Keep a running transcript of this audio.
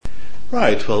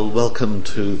Right, well, welcome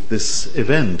to this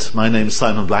event. My name is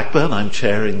Simon Blackburn. I'm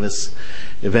chairing this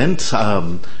event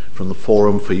from the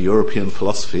Forum for European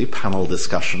Philosophy panel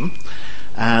discussion.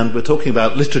 And we're talking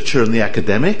about literature and the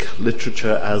academic,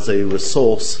 literature as a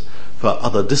resource for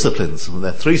other disciplines. And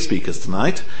there are three speakers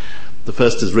tonight. The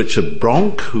first is Richard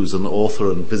Bronk, who's an author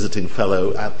and visiting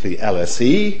fellow at the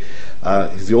LSE.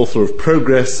 He's the author of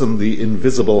Progress and the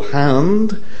Invisible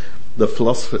Hand, the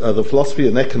philosophy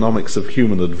and economics of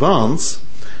human advance,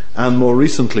 and more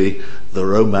recently, The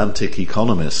Romantic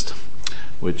Economist,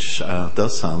 which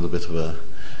does sound a bit of a,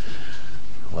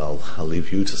 well, I'll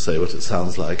leave you to say what it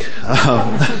sounds like.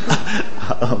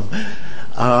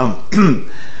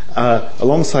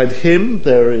 Alongside him,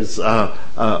 there is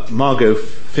Margot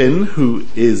Finn, who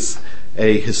is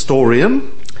a historian,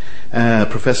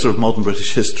 professor of modern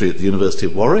British history at the University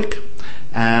of Warwick,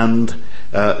 and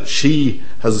she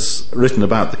has written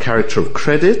about the character of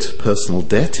credit, personal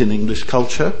debt in English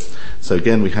culture. So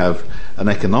again, we have an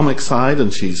economic side,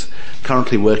 and she's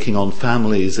currently working on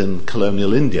families in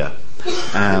colonial India.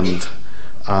 And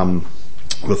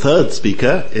the third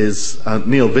speaker is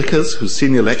Neil Vickers, who's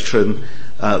senior lecturer in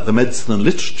the Medicine and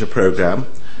Literature programme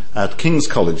at King's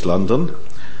College London,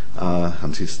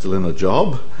 and he's still in a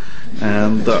job.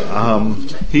 And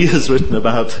he has written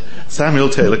about Samuel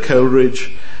Taylor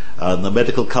Coleridge, the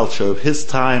medical culture of his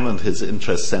time, and his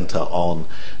interests centre on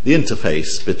the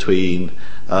interface between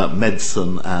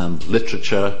medicine and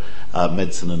literature,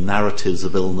 medicine and narratives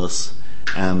of illness,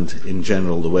 and in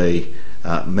general the way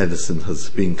medicine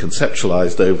has been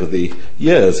conceptualised over the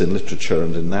years in literature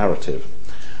and in narrative.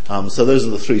 So those are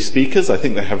the three speakers. I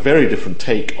think they have very different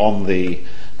take on the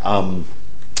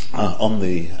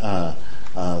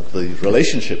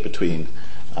relationship between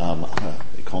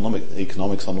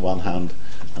economics on the one hand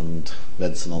and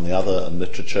medicine on the other, and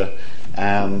literature,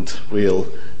 and we'll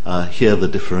hear the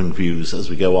differing views as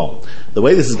we go on. The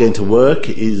way this is going to work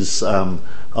is,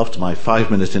 after my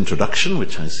 5-minute introduction,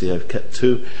 which I see I've kept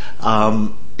to,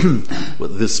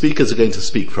 the speakers are going to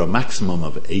speak for a maximum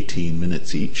of 18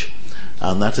 minutes each,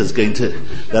 and that is going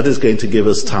to give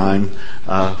us time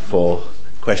for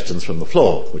questions from the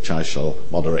floor, which I shall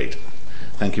moderate.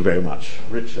 Thank you very much.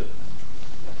 Richard.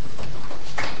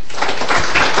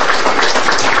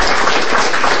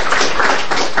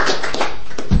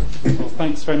 Well,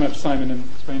 thanks very much, Simon, and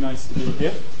it's very nice to be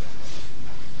here.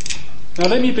 Now,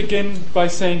 let me begin by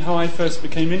saying how I first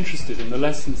became interested in the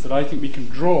lessons that I think we can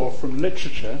draw from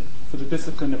literature for the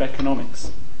discipline of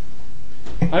economics.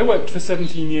 I worked for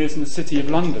 17 years in the City of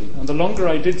London, and the longer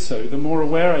I did so, the more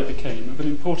aware I became of an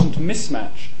important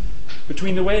mismatch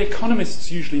between the way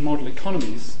economists usually model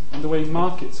economies and the way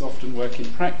markets often work in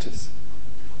practice.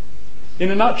 In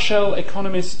a nutshell,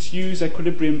 economists use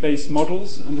equilibrium-based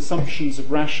models and assumptions of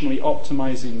rationally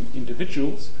optimizing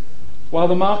individuals, while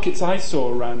the markets I saw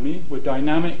around me were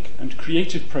dynamic and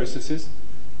creative processes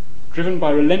driven by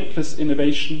relentless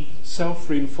innovation,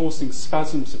 self-reinforcing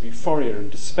spasms of euphoria and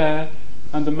despair,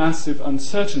 and the massive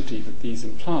uncertainty that these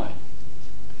imply.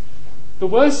 There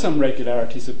were some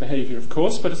regularities of behavior, of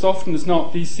course, but as often as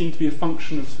not, these seem to be a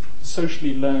function of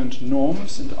socially learned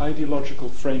norms and ideological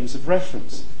frames of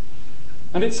reference.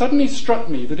 And it suddenly struck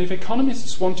me that if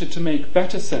economists wanted to make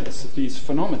better sense of these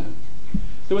phenomena,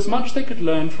 there was much they could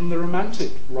learn from the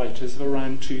Romantic writers of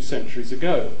around 2 centuries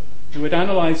ago, who had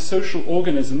analysed social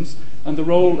organisms and the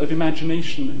role of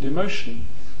imagination and emotion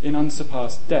in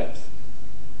unsurpassed depth.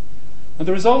 And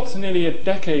the result, nearly a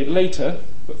decade later,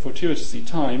 but fortuitously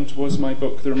timed, was my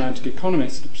book, The Romantic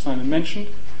Economist, which Simon mentioned,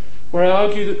 where I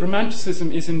argue that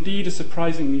Romanticism is indeed a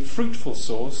surprisingly fruitful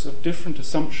source of different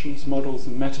assumptions, models,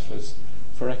 and metaphors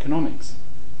for economics.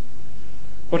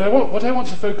 What I want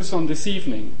to focus on this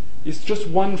evening is just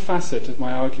one facet of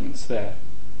my arguments there,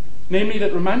 namely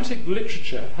that Romantic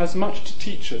literature has much to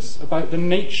teach us about the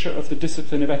nature of the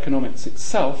discipline of economics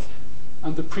itself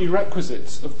and the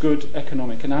prerequisites of good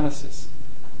economic analysis.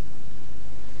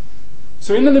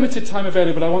 So in the limited time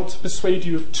available, I want to persuade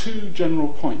you of 2 general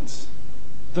points.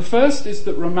 The first is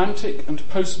that Romantic and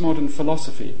postmodern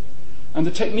philosophy and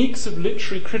the techniques of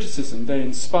literary criticism they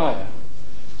inspire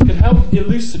can help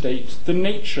elucidate the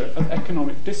nature of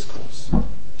economic discourse.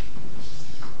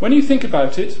 When you think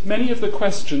about it, many of the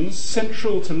questions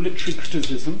central to literary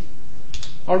criticism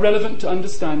are relevant to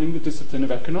understanding the discipline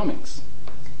of economics.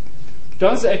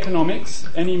 Does economics,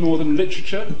 any more than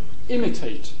literature,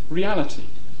 imitate reality?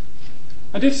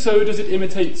 And if so, does it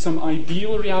imitate some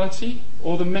ideal reality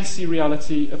or the messy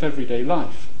reality of everyday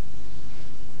life?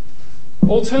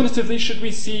 Alternatively, should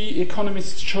we see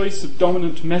economists' choice of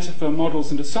dominant metaphor, models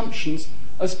and assumptions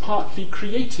as partly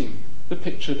creating the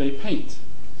picture they paint?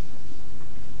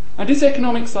 And is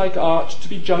economics, like art, to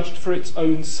be judged for its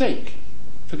own sake,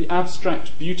 for the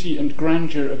abstract beauty and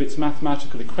grandeur of its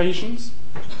mathematical equations,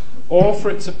 or for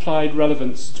its applied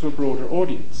relevance to a broader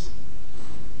audience?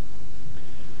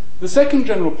 The second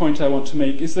general point I want to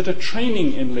make is that a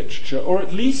training in literature, or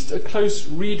at least a close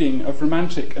reading of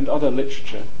Romantic and other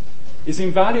literature, is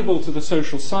invaluable to the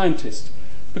social scientist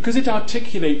because it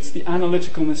articulates the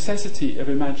analytical necessity of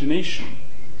imagination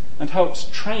and helps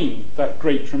train that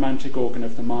great romantic organ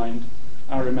of the mind,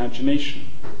 our imagination.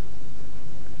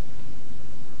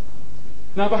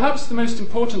 Now, perhaps the most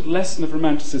important lesson of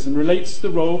Romanticism relates to the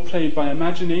role played by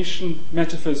imagination,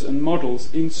 metaphors, and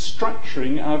models in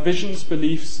structuring our visions,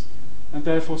 beliefs, and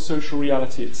therefore social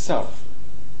reality itself.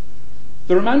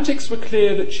 The Romantics were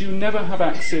clear that you never have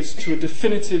access to a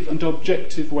definitive and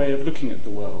objective way of looking at the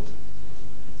world.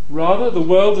 Rather, the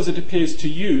world as it appears to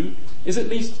you is, at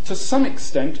least to some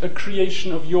extent, a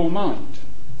creation of your mind.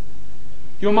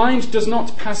 Your mind does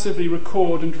not passively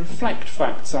record and reflect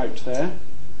facts out there,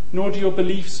 nor do your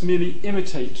beliefs merely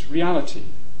imitate reality.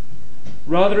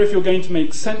 Rather, if you're going to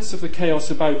make sense of the chaos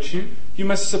about you, you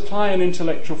must supply an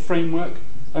intellectual framework,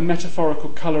 a metaphorical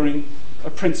colouring, a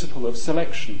principle of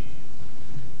selection.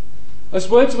 As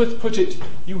Wordsworth put it,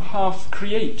 you half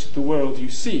create the world you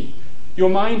see. Your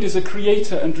mind is a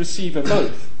creator and receiver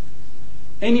both.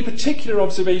 Any particular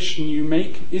observation you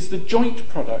make is the joint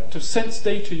product of sense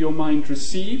data your mind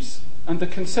receives and the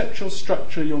conceptual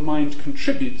structure your mind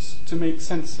contributes to make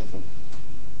sense of them.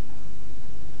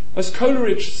 As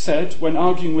Coleridge said when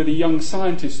arguing with a young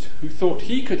scientist who thought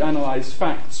he could analyse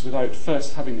facts without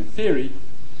first having a theory,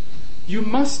 you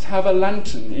must have a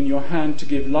lantern in your hand to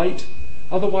give light,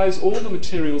 otherwise all the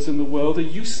materials in the world are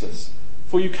useless,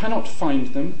 for you cannot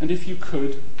find them, and if you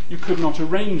could not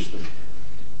arrange them.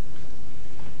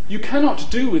 You cannot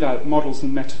do without models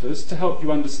and metaphors to help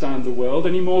you understand the world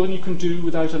any more than you can do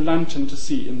without a lantern to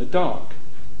see in the dark.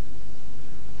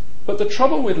 But the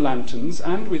trouble with lanterns,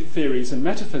 and with theories and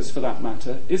metaphors for that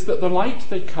matter, is that the light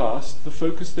they cast, the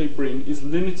focus they bring, is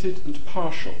limited and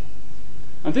partial.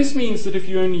 And this means that if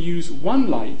you only use one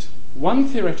light, one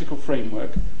theoretical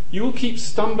framework, you will keep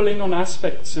stumbling on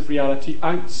aspects of reality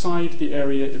outside the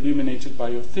area illuminated by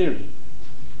your theory.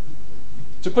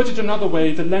 To put it another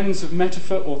way, the lens of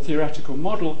metaphor or theoretical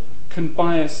model can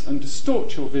bias and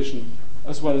distort your vision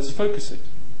as well as focus it.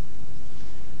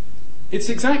 It's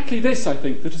exactly this, I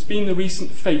think, that has been the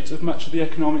recent fate of much of the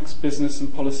economics, business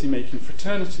and policy-making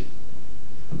fraternity.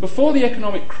 Before the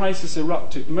economic crisis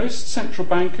erupted, most central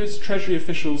bankers, treasury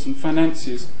officials and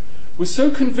financiers were so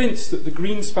convinced that the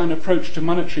Greenspan approach to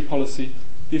monetary policy,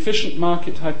 the efficient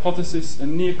market hypothesis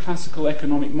and neoclassical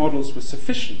economic models were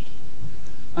sufficient,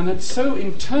 and had so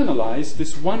internalized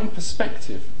this one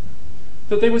perspective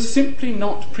that they were simply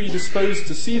not predisposed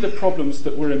to see the problems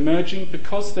that were emerging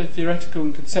because their theoretical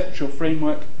and conceptual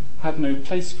framework had no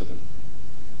place for them.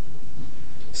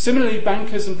 Similarly,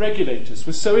 bankers and regulators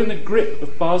were so in the grip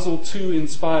of Basel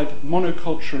II-inspired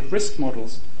monoculture of risk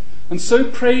models, and so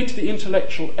prey to the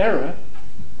intellectual error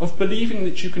of believing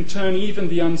that you can turn even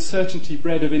the uncertainty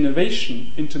bred of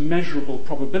innovation into measurable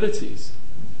probabilities,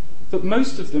 that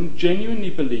most of them genuinely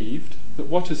believed that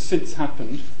what has since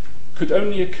happened could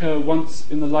only occur once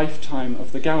in the lifetime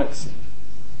of the galaxy.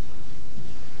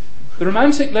 The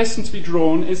romantic lesson to be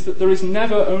drawn is that there is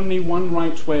never only one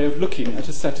right way of looking at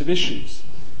a set of issues.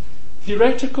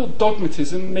 Theoretical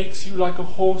dogmatism makes you like a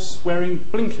horse wearing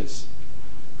blinkers,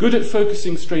 good at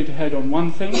focusing straight ahead on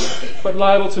one thing, but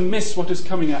liable to miss what is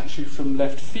coming at you from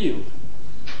left field.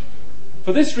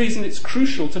 For this reason, it's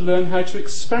crucial to learn how to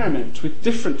experiment with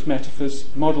different metaphors,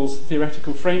 models,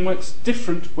 theoretical frameworks,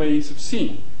 different ways of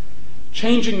seeing.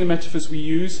 Changing the metaphors we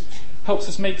use helps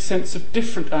us make sense of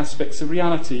different aspects of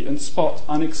reality and spot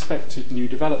unexpected new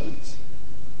developments.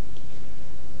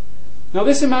 Now,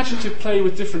 this imaginative play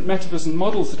with different metaphors and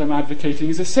models that I'm advocating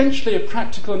is essentially a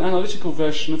practical and analytical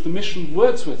version of the mission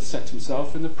Wordsworth set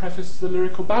himself in the preface to the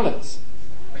Lyrical Ballads,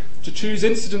 to choose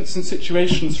incidents and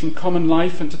situations from common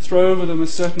life and to throw over them a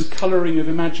certain colouring of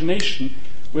imagination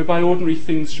whereby ordinary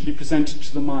things should be presented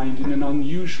to the mind in an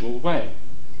unusual way.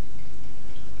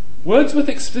 Wordsworth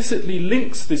explicitly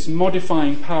links this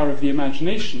modifying power of the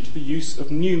imagination to the use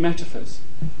of new metaphors,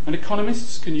 and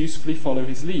economists can usefully follow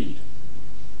his lead.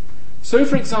 So,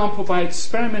 for example, by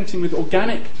experimenting with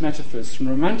organic metaphors from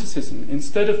Romanticism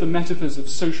instead of the metaphors of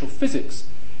social physics,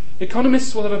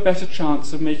 economists will have a better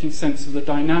chance of making sense of the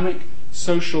dynamic,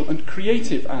 social and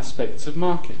creative aspects of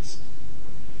markets.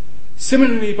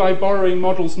 Similarly, by borrowing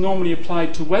models normally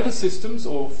applied to weather systems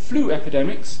or flu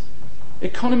epidemics,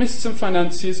 economists and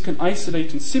financiers can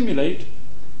isolate and simulate,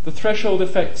 the threshold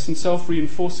effects and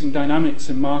self-reinforcing dynamics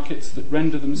in markets that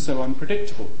render them so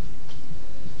unpredictable.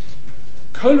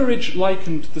 Coleridge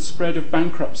likened the spread of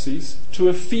bankruptcies to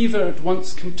a fever at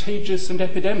once contagious and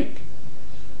epidemic.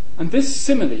 And this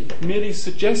simile, merely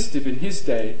suggestive in his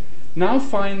day, now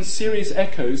finds serious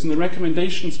echoes in the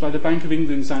recommendations by the Bank of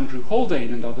England's Andrew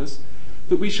Haldane and others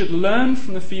that we should learn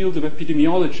from the field of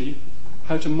epidemiology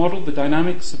how to model the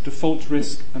dynamics of default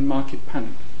risk and market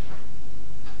panic.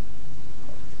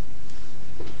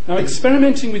 Now,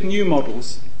 experimenting with new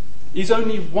models is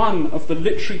only one of the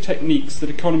literary techniques that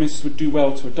economists would do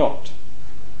well to adopt.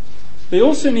 They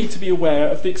also need to be aware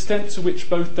of the extent to which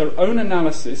both their own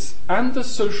analysis and the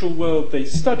social world they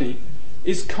study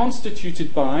is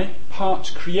constituted by,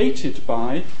 part created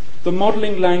by, the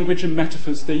modelling language and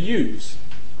metaphors they use.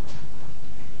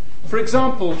 For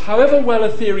example, however well a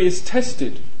theory is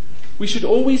tested, we should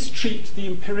always treat the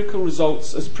empirical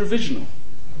results as provisional,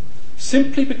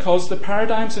 simply because the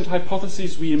paradigms and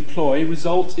hypotheses we employ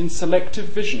result in selective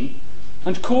vision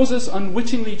and cause us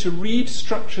unwittingly to read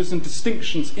structures and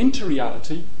distinctions into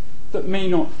reality that may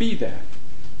not be there.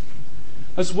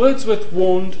 As Wordsworth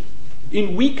warned,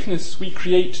 "In weakness we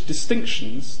create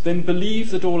distinctions, then believe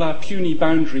that all our puny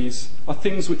boundaries are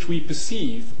things which we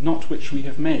perceive, not which we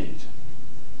have made."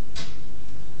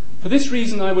 For this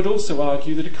reason, I would also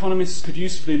argue that economists could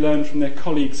usefully learn from their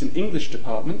colleagues in English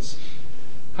departments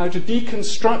how to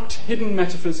deconstruct hidden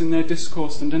metaphors in their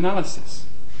discourse and analysis.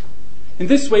 In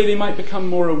this way, they might become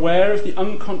more aware of the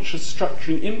unconscious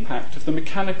structuring impact of the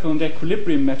mechanical and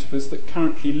equilibrium metaphors that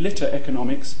currently litter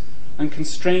economics and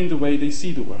constrain the way they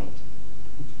see the world.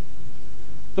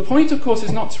 The point, of course,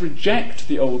 is not to reject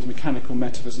the old mechanical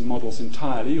metaphors and models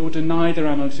entirely or deny their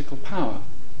analytical power.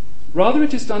 Rather,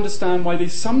 it is to understand why they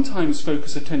sometimes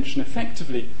focus attention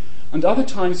effectively and other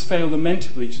times fail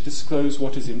lamentably to disclose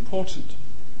what is important.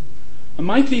 And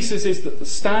my thesis is that the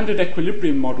standard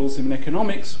equilibrium models in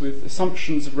economics, with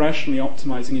assumptions of rationally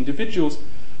optimizing individuals,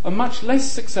 are much less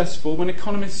successful when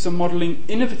economists are modeling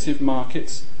innovative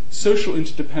markets, social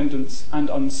interdependence, and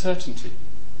uncertainty.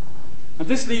 And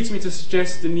this leads me to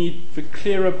suggest the need for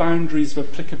clearer boundaries of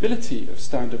applicability of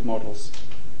standard models.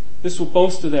 This will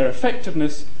bolster their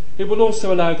effectiveness. It will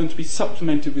also allow them to be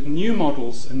supplemented with new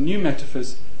models and new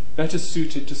metaphors better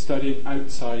suited to studying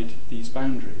outside these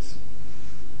boundaries.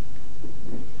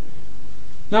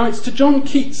 Now, it's to John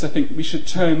Keats, I think, we should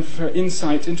turn for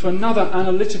insight into another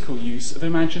analytical use of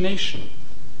imagination.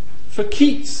 For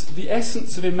Keats, the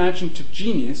essence of imaginative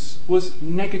genius was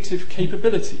negative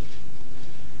capability.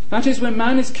 That is, when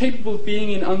man is capable of being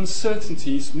in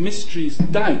uncertainties, mysteries,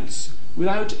 doubts,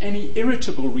 without any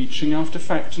irritable reaching after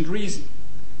fact and reason.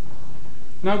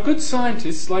 Now, good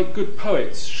scientists, like good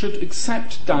poets, should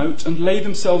accept doubt and lay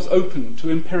themselves open to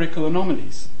empirical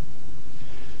anomalies.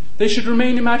 They should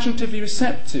remain imaginatively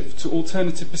receptive to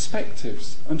alternative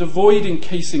perspectives and avoid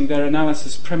encasing their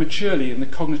analysis prematurely in the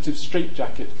cognitive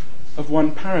straitjacket of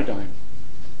one paradigm.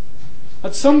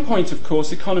 At some point, of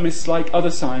course, economists, like other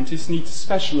scientists, need to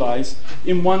specialize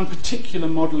in one particular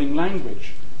modeling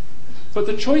language. But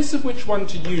the choice of which one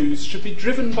to use should be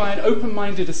driven by an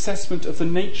open-minded assessment of the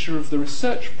nature of the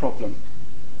research problem,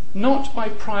 not by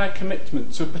prior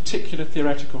commitment to a particular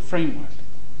theoretical framework.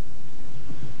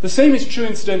 The same is true,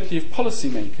 incidentally, of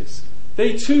policymakers.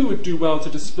 They too would do well to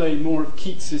display more of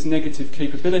Keats's negative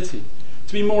capability,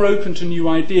 to be more open to new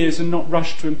ideas and not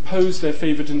rush to impose their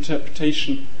favoured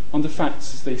interpretation on the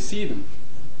facts as they see them.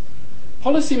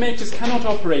 Policymakers cannot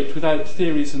operate without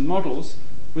theories and models,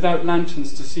 without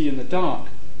lanterns to see in the dark,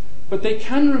 but they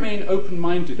can remain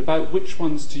open-minded about which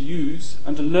ones to use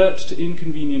and alert to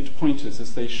inconvenient pointers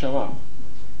as they show up.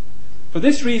 For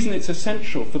this reason, it's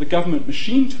essential for the government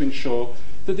machine to ensure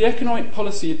that the economic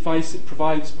policy advice it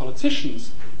provides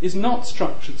politicians is not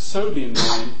structured solely in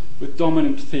line with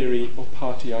dominant theory or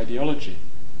party ideology.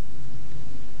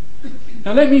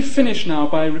 Now, let me finish now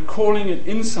by recalling an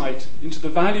insight into the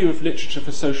value of literature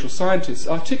for social scientists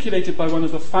articulated by one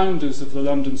of the founders of the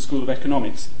London School of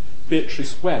Economics,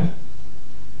 Beatrice Webb.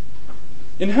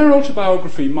 In her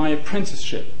autobiography, My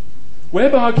Apprenticeship,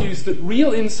 Webb argues that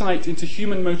real insight into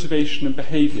human motivation and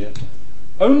behaviour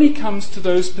only comes to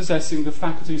those possessing the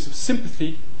faculties of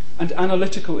sympathy and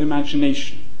analytical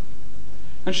imagination.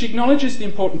 And she acknowledges the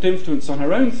important influence on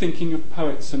her own thinking of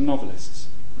poets and novelists.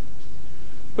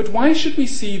 But why should we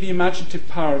see the imaginative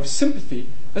power of sympathy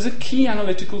as a key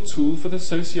analytical tool for the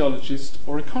sociologist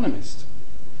or economist?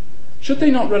 Should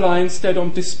they not rely instead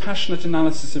on dispassionate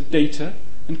analysis of data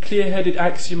and clear-headed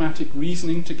axiomatic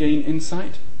reasoning to gain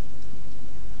insight?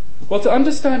 Well, to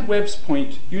understand Webb's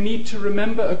point, you need to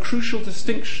remember a crucial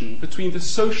distinction between the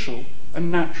social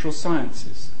and natural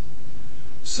sciences.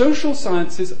 social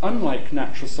sciences, unlike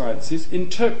natural sciences,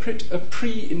 interpret a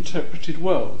pre-interpreted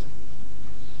world.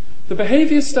 The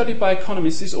behaviour studied by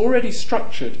economists is already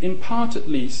structured, in part at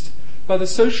least, by the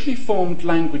socially formed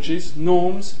languages,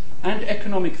 norms, and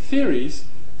economic theories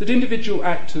that individual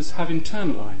actors have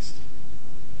internalised.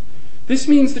 This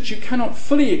means that you cannot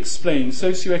fully explain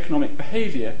socioeconomic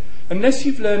behaviour unless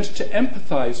you've learned to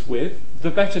empathise with,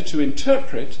 the better to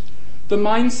interpret, the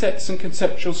mindsets and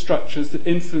conceptual structures that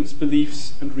influence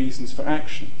beliefs and reasons for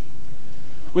action.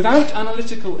 Without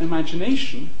analytical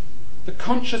imagination, the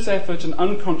conscious effort and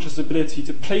unconscious ability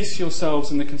to place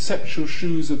yourselves in the conceptual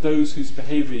shoes of those whose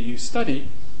behaviour you study,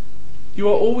 you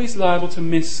are always liable to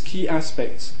miss key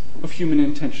aspects of human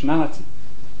intentionality.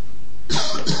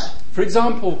 For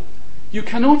example, you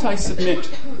cannot, I submit,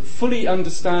 fully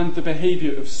understand the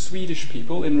behaviour of Swedish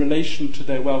people in relation to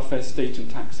their welfare state and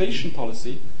taxation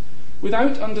policy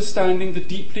without understanding the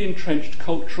deeply entrenched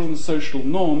cultural and social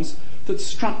norms that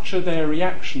structure their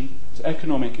reaction to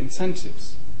economic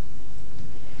incentives.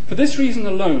 For this reason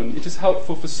alone, it is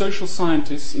helpful for social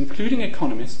scientists, including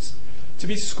economists, to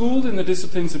be schooled in the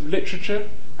disciplines of literature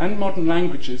and modern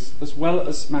languages as well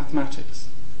as mathematics.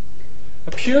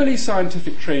 A purely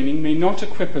scientific training may not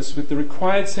equip us with the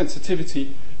required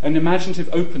sensitivity and imaginative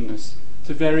openness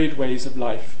to varied ways of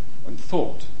life and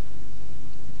thought.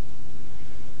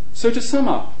 So to sum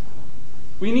up,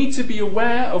 we need to be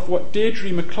aware of what Deirdre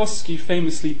McCloskey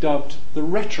famously dubbed the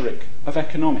rhetoric of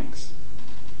economics,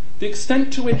 the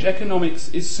extent to which economics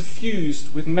is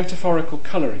suffused with metaphorical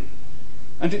colouring,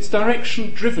 and its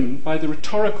direction driven by the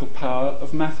rhetorical power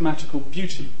of mathematical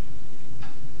beauty.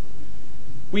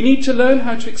 We need to learn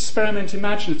how to experiment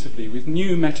imaginatively with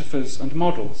new metaphors and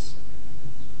models,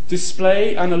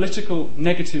 display analytical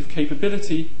negative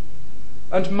capability,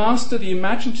 and master the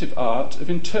imaginative art of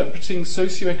interpreting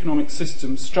socio-economic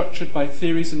systems structured by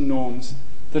theories and norms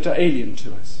that are alien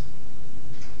to us.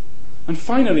 And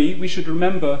finally, we should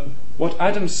remember what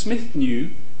Adam Smith knew,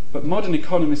 but modern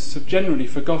economists have generally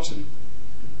forgotten,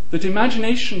 that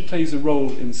imagination plays a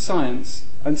role in science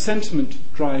and sentiment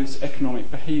drives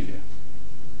economic behaviour.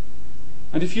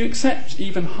 And if you accept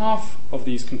even half of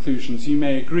these conclusions, you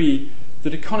may agree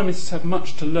that economists have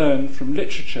much to learn from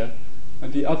literature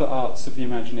and the other arts of the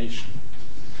imagination.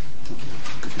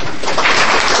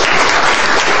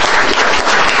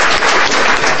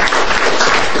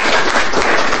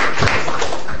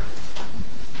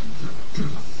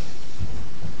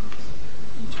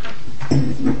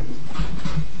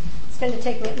 It's going to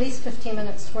take me at least 15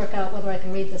 minutes to work out whether I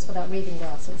can read this without reading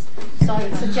glasses. So I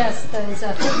would suggest those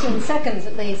 15 seconds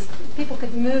at least. People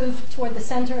could move toward the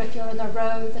centre if you're in a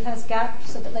row that has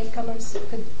gaps so that latecomers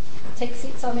could take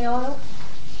seats on the aisle.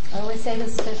 I always say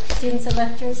this to students and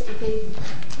lecturers. It would be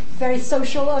very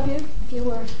social of you if you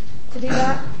were to do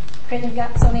that, creating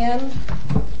gaps on the end.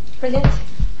 Brilliant.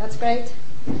 That's great.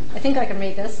 I think I can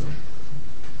read this.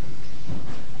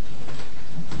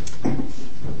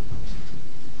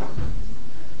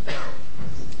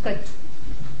 Good.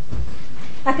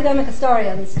 Academic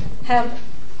historians have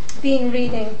been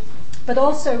reading, but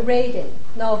also raiding,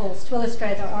 novels to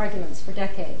illustrate our arguments for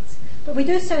decades. But we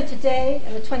do so today,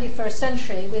 in the 21st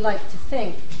century, we like to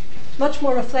think, much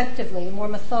more reflectively, more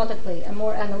methodically, and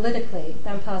more analytically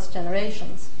than past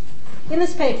generations. In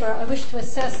this paper, I wish to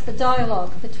assess the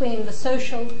dialogue between the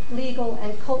social, legal,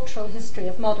 and cultural history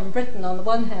of modern Britain on the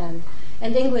one hand,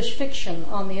 and English fiction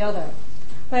on the other.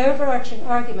 My overarching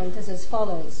argument is as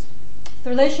follows. The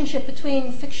relationship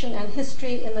between fiction and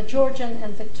history in the Georgian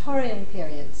and Victorian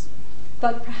periods,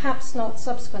 but perhaps not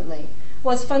subsequently,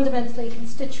 was fundamentally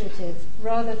constitutive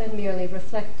rather than merely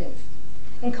reflective.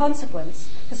 In consequence,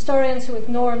 historians who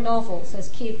ignore novels as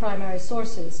key primary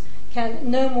sources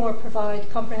can no more provide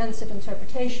comprehensive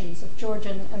interpretations of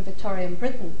Georgian and Victorian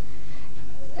Britain,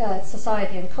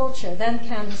 society and culture, than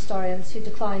can historians who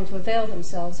decline to avail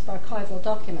themselves of archival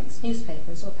documents,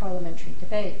 newspapers, or parliamentary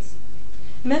debates.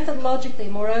 Methodologically,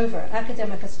 moreover,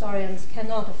 academic historians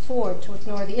cannot afford to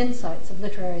ignore the insights of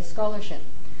literary scholarship,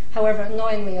 however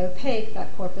annoyingly opaque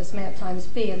that corpus may at times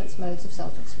be in its modes of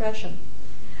self-expression.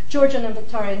 Georgian and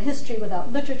Victorian history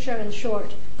without literature, in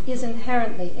short, is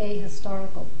inherently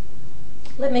ahistorical.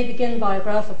 Let me begin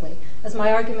biographically, as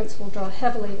my arguments will draw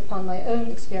heavily upon my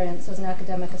own experience as an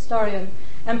academic historian,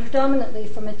 and predominantly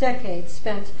from a decade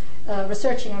spent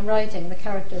researching and writing the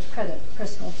character of credit,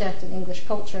 personal debt in English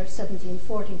culture,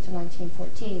 1740 to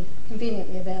 1914,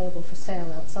 conveniently available for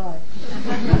sale outside.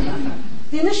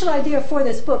 The initial idea for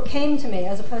this book came to me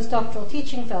as a postdoctoral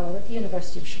teaching fellow at the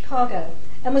University of Chicago,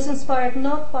 and was inspired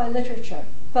not by literature,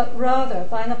 but rather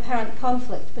by an apparent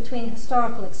conflict between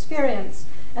historical experience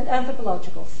and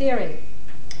anthropological theory.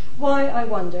 Why, I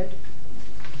wondered,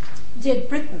 did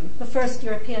Britain, the first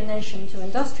European nation to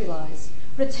industrialize,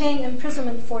 retain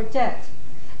imprisonment for debt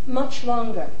much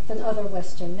longer than other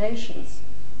Western nations?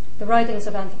 The writings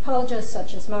of anthropologists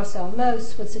such as Marcel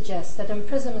Mauss would suggest that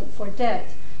imprisonment for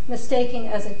debt, mistaking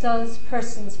as it does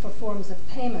persons for forms of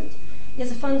payment,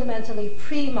 is a fundamentally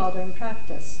pre-modern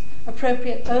practice,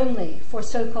 appropriate only for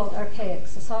so-called archaic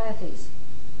societies.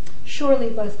 Surely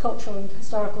both cultural and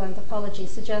historical anthropology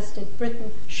suggested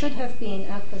Britain should have been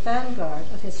at the vanguard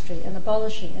of history in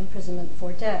abolishing imprisonment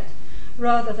for debt,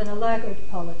 rather than a laggard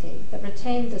polity that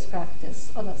retained this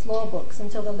practice on its law books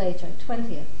until the later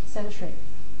 20th century.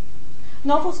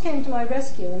 Novels came to my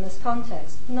rescue in this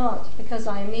context, not because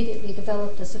I immediately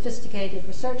developed a sophisticated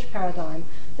research paradigm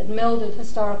that melded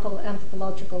historical,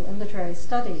 anthropological, and literary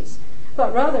studies,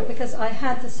 but rather because I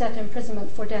had to set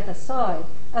imprisonment for debt aside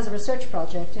as a research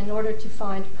project in order to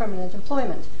find permanent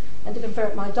employment and to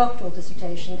convert my doctoral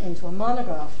dissertation into a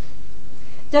monograph.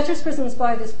 Debtors' prisons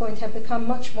by this point have become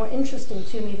much more interesting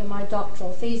to me than my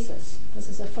doctoral thesis. This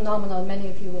is a phenomenon many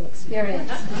of you will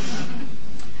experience.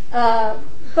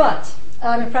 But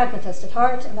I'm a pragmatist at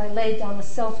heart, and I laid down a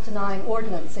self-denying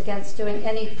ordinance against doing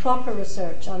any proper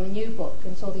research on the new book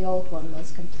until the old one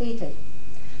was completed.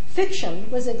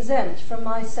 Fiction was exempt from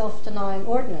my self-denying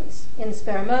ordinance. In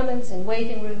spare moments, in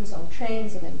waiting rooms, on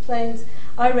trains, and in planes,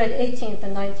 I read 18th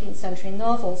and 19th century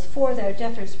novels for their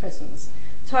debtors' prisons,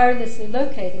 tirelessly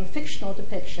locating fictional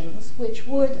depictions which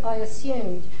would, I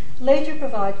assumed, later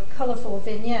provide colourful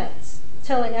vignettes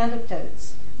telling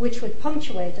anecdotes which would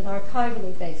punctuate an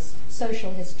archivally based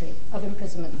social history of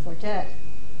imprisonment for debt.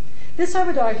 This, I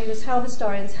would argue, is how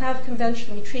historians have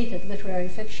conventionally treated literary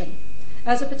fiction,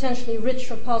 as a potentially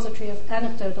rich repository of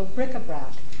anecdotal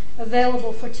bric-a-brac,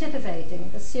 available for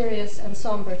titivating the serious and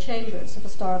sombre chambers of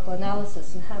historical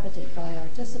analysis inhabited by our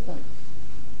discipline.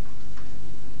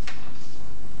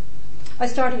 I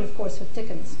started, of course, with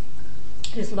Dickens,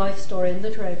 whose life story and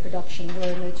literary production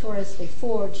were notoriously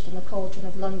forged in the cauldron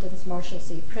of London's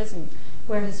Marshalsea prison,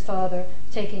 where his father,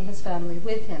 taking his family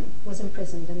with him, was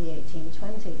imprisoned in the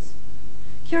 1820s.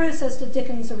 Curious as to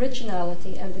Dickens'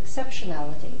 originality and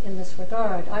exceptionality in this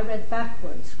regard, I read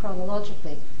backwards,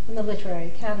 chronologically, in the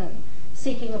literary canon,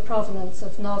 seeking a provenance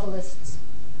of novelists'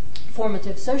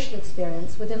 formative social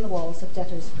experience within the walls of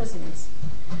debtors' prisons.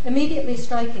 Immediately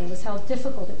striking was how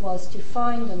difficult it was to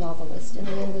find a novelist in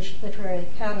the English literary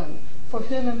canon for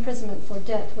whom imprisonment for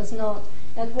debt was not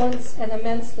at once an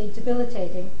immensely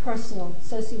debilitating personal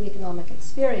socioeconomic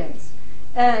experience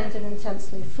and an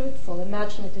intensely fruitful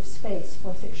imaginative space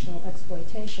for fictional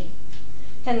exploitation.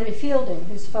 Henry Fielding,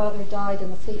 whose father died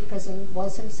in the Fleet prison,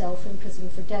 was himself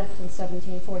imprisoned for death in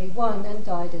 1741 and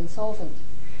died insolvent.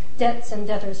 Debts and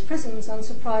debtors' prisons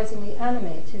unsurprisingly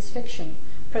animate his fiction,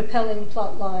 propelling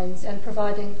plot lines and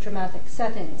providing dramatic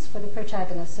settings for the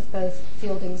protagonists of both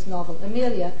Fielding's novel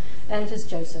Amelia and his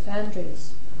Joseph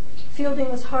Andrews.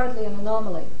 Fielding was hardly an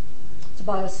anomaly.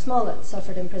 Tobias Smollett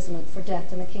suffered imprisonment for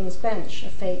debt in the King's Bench, a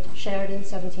fate shared in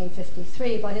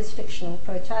 1753 by his fictional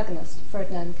protagonist,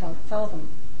 Ferdinand Count Faltham.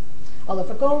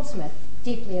 Oliver Goldsmith,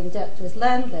 deeply in debt to his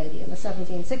landlady in the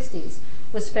 1760s,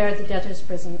 was spared the debtor's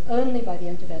prison only by the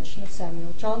intervention of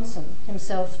Samuel Johnson,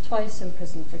 himself twice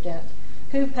imprisoned for debt,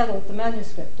 who peddled the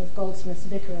manuscript of Goldsmith's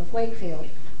Vicar of Wakefield,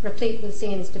 replete with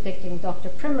scenes depicting Dr.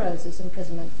 Primrose's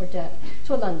imprisonment for debt,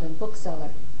 to a London bookseller.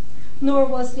 Nor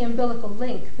was the umbilical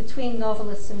link between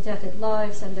novelists' indebted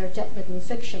lives and their debt-ridden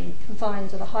fiction confined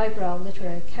to the highbrow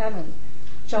literary canon.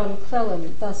 John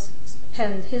Cleland thus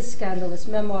penned his scandalous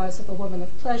Memoirs of a Woman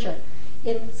of Pleasure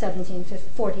in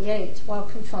 1748 while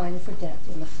confined for debt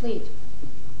in the Fleet.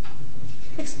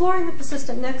 Exploring the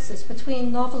persistent nexus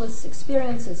between novelists'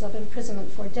 experiences of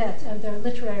imprisonment for debt and their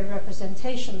literary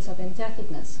representations of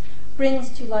indebtedness brings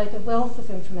to light a wealth of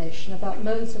information about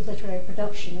modes of literary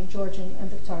production in Georgian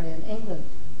and Victorian England.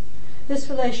 This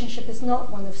relationship is not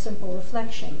one of simple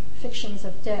reflection. Fictions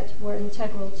of debt were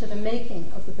integral to the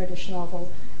making of the British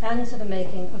novel and to the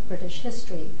making of British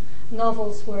history.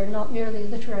 Novels were not merely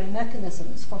literary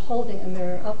mechanisms for holding a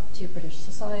mirror up to British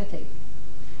society.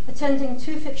 Attending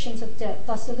to fictions of debt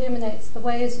thus illuminates the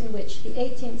ways in which the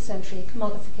 18th century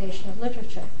commodification of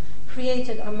literature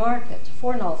created a market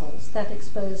for novels that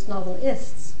exposed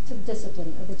novelists to the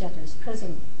discipline of the debtor's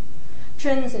prison.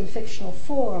 Trends in fictional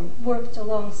form worked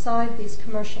alongside these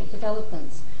commercial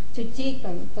developments to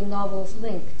deepen the novel's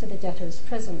link to the debtor's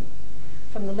prison.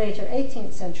 From the later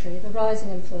 18th century, the rising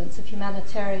influence of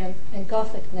humanitarian and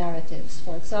Gothic narratives,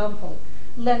 for example,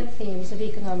 lent themes of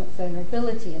economic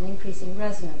vulnerability and increasing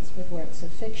resonance with works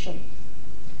of fiction.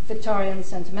 Victorian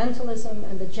sentimentalism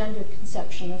and the gendered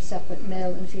conception of separate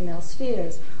male and female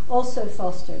spheres also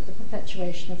fostered the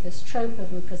perpetuation of this trope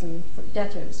of imprisonment for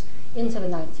debtors into the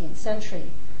 19th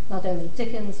century. Not only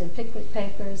Dickens in Pickwick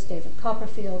Papers, David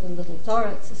Copperfield and Little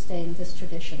Dorrit sustained this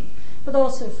tradition, but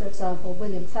also, for example,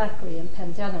 William Thackeray in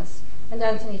Pendennis, and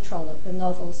Anthony Trollope in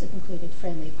novels that included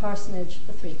Framley Parsonage,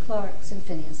 The Three Clerks, and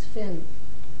Phineas Finn.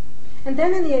 And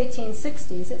then in the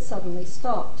 1860s, it suddenly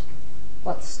stopped.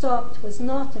 What stopped was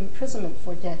not imprisonment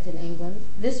for debt in England.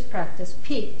 This practice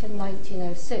peaked in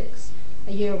 1906,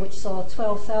 a year which saw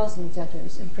 12,000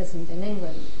 debtors imprisoned in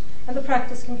England, and the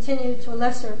practice continued to a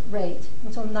lesser rate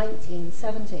until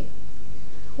 1970.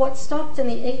 What stopped in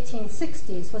the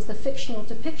 1860s was the fictional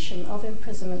depiction of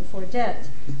imprisonment for debt,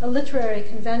 a literary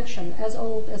convention as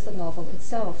old as the novel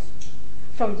itself.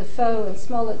 From Defoe and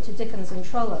Smollett to Dickens and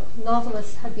Trollope,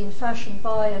 novelists had been fashioned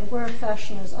by and were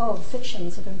fashioners of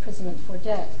fictions of imprisonment for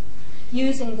debt,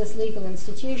 using this legal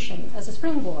institution as a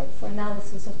springboard for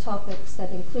analysis of topics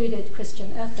that included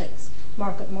Christian ethics,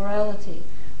 market morality,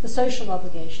 the social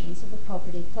obligations of the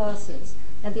property classes,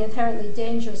 and the inherently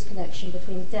dangerous connection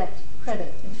between debt,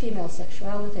 credit, and female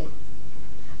sexuality.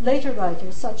 Later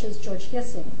writers such as George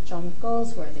Gissing, John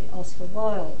Galsworthy, Oscar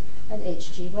Wilde, and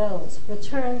H.G. Wells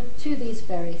returned to these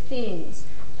very themes,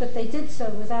 but they did so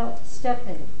without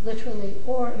stepping, literally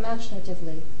or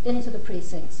imaginatively, into the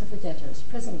precincts of the debtor's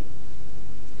prison.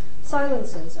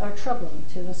 Silences are troubling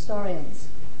to historians.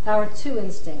 Our two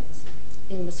instincts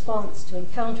in response to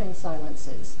encountering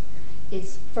silences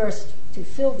is first to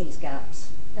fill these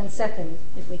gaps, and second,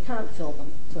 if we can't fill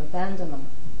them, to abandon them.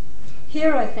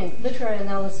 Here, I think, literary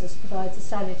analysis provides a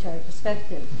salutary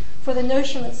perspective, for the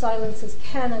notion that silences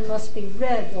can and must be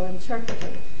read or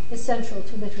interpreted is central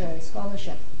to literary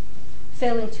scholarship.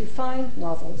 Failing to find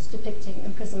novels depicting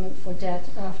imprisonment for debt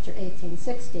after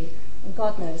 1860, and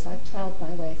God knows I plowed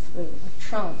my way through a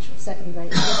tranche of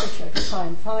second-rate literature to try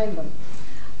and find them,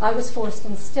 I was forced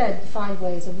instead to find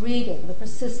ways of reading the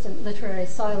persistent literary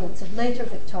silence of later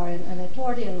Victorian and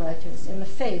Edwardian writers in the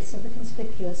face of the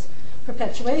conspicuous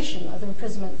perpetuation of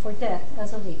imprisonment for debt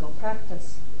as a legal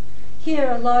practice.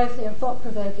 Here, a lively and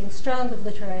thought-provoking strand of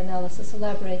literary analysis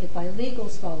elaborated by legal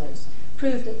scholars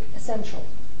proved essential.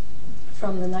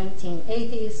 From the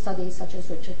 1980s, studies such as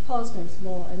Richard Posner's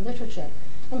Law and Literature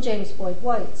and James Boyd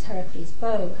White's Heracles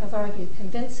Bow have argued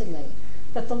convincingly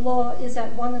that the law is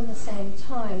at one and the same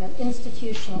time an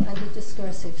institutional and a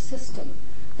discursive system,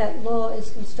 that law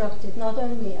is constructed not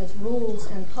only as rules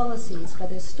and policies,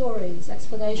 but as stories,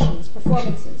 explanations,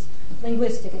 performances,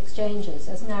 linguistic exchanges,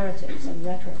 as narratives and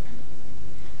rhetoric.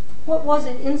 What was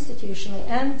it institutionally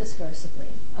and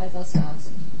discursively, I thus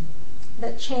asked,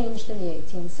 that changed in the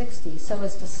 1860s so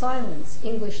as to silence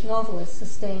English novelists'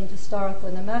 sustained historical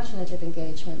and imaginative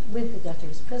engagement with the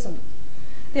debtor's prison?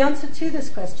 The answer to this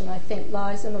question, I think,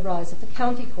 lies in the rise of the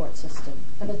county court system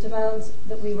and the demands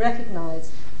that we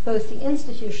recognize both the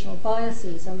institutional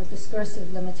biases and the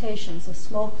discursive limitations of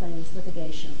small claims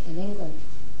litigation in England.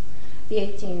 The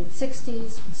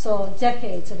 1860s saw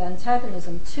decades of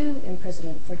antagonism to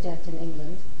imprisonment for debt in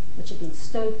England, which had been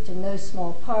stoked in no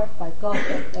small part by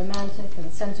Gothic, romantic,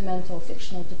 and sentimental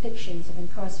fictional depictions of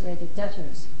incarcerated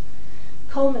debtors,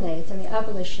 culminate in the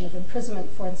abolition of imprisonment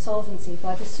for insolvency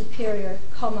by the superior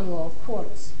common law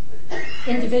courts.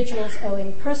 Individuals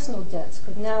owing personal debts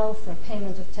could now, for a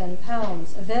payment of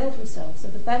 £10, avail themselves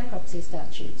of the bankruptcy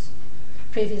statutes,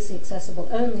 previously accessible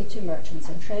only to merchants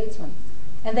and tradesmen,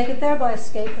 and they could thereby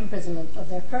escape imprisonment of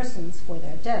their persons for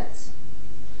their debts.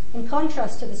 In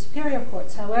contrast to the superior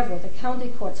courts, however, the county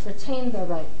courts retained their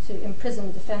right to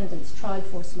imprison defendants tried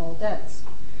for small debts.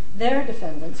 Their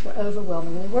defendants were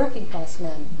overwhelmingly working-class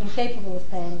men, incapable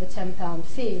of paying the £10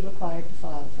 fee required to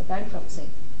file for bankruptcy.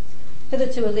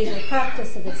 Hitherto a legal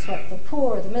practice that had swept the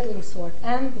poor, the middling sort,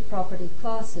 and the property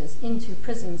classes into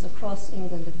prisons across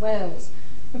England and Wales,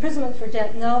 imprisonment for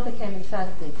debt now became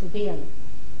emphatically plebeian.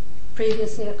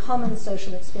 Previously a common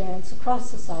social experience across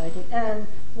society, and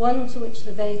one to which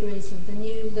the vagaries of the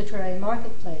new literary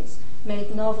marketplace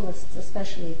made novelists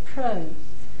especially prone,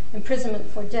 imprisonment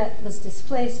for debt was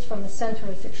displaced from the centre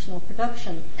of fictional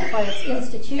production by its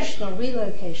institutional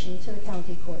relocation to the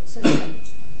county court system.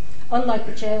 Unlike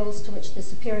the jails to which the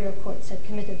superior courts had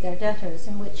committed their debtors,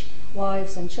 in which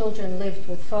wives and children lived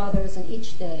with fathers and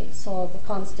each day saw the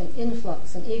constant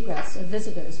influx and egress of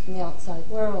visitors from the outside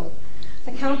world,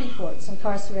 the county courts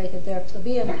incarcerated their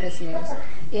plebeian prisoners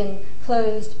in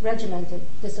closed, regimented,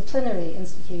 disciplinary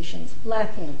institutions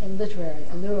lacking in literary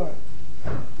allure.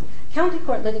 County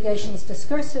court litigation's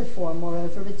discursive form,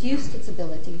 moreover, reduced its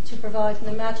ability to provide an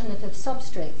imaginative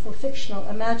substrate for fictional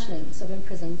imaginings of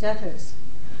imprisoned debtors.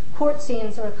 Court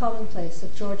scenes are a commonplace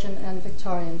of Georgian and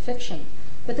Victorian fiction,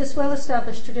 But this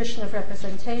well-established tradition of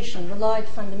representation relied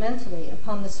fundamentally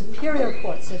upon the superior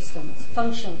court system's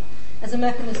function as a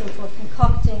mechanism for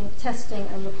concocting, testing,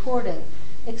 and recording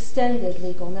extended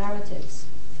legal narratives.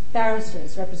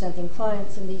 Barristers representing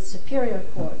clients in these superior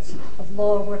courts of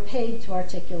law were paid to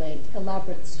articulate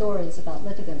elaborate stories about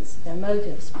litigants, their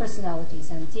motives, personalities,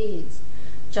 and deeds.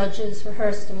 Judges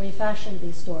rehearsed and refashioned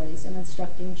these stories in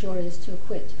instructing juries to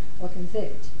acquit or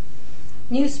convict.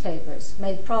 Newspapers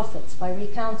made profits by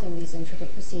recounting these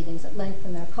intricate proceedings at length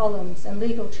in their columns, and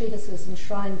legal treatises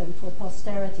enshrined them for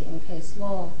posterity in case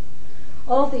law.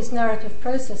 All these narrative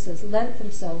processes lent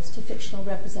themselves to fictional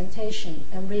representation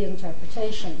and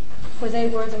reinterpretation, for they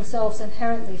were themselves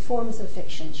inherently forms of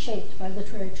fiction shaped by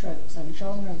literary tropes and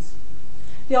genres.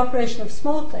 The operation of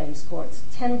small claims courts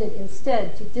tended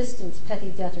instead to distance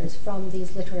petty debtors from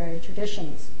these literary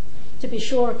traditions. To be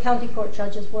sure, county court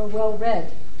judges were well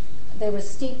read. They were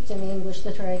steeped in the English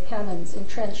literary canon's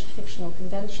entrenched fictional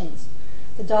conventions.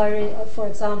 The diary, for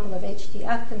example, of H.T.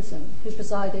 Atkinson, who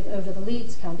presided over the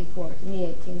Leeds County Court in the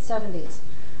 1870s,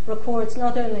 records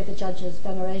not only the judge's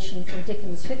veneration for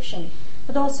Dickens' fiction,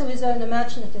 but also his own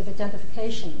imaginative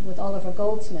identification with Oliver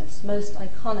Goldsmith's most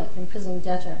iconic imprisoned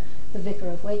debtor, the Vicar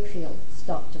of Wakefield's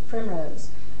Dr. Primrose.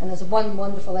 And there's one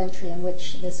wonderful entry in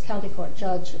which this county court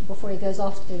judge, before he goes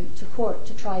off to court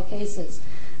to try cases,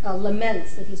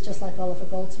 laments that he's just like Oliver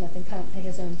Goldsmith and can't pay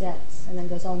his own debts, and then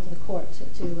goes on to the court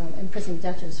to imprison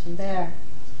debtors from there.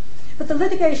 But the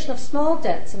litigation of small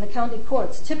debts in the county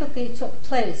courts typically took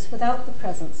place without the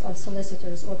presence of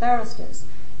solicitors or barristers,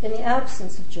 in the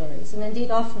absence of juries, and indeed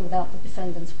often without the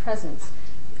defendant's presence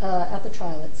at the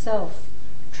trial itself.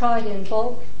 Tried in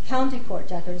bulk, county court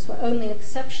debtors were only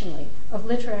exceptionally of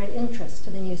literary interest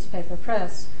to the newspaper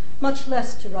press, much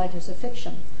less to writers of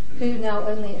fiction, who now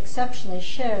only exceptionally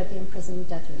shared the imprisoned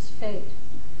debtor's fate.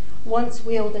 Once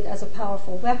wielded as a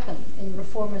powerful weapon in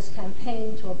reformers'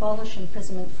 campaign to abolish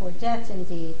imprisonment for debt,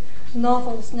 indeed,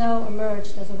 novels now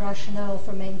emerged as a rationale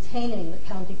for maintaining the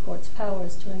county court's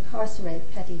powers to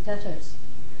incarcerate petty debtors.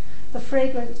 The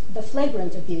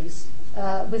flagrant abuse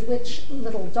with which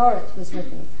Little Dorrit was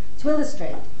written to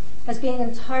illustrate has been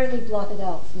entirely blotted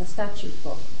out from the statute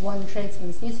book, one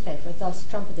tradesman's newspaper thus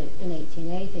trumpeted in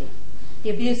 1880. The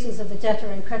abuses of the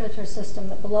debtor and creditor system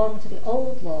that belonged to the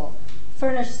old law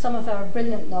furnished some of our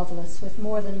brilliant novelists with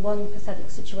more than one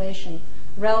pathetic situation,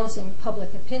 rousing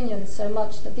public opinion so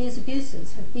much that these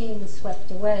abuses have been swept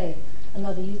away,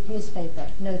 another newspaper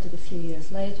noted a few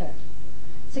years later.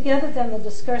 Together, then, the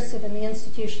discursive and the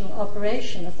institutional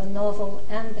operation of the novel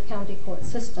and the county court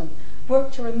system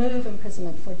worked to remove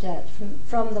imprisonment for debt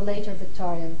from the later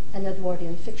Victorian and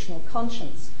Edwardian fictional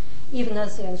conscience, even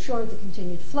as they ensured the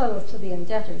continued flow of plebeian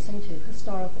debtors into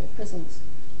historical prisons.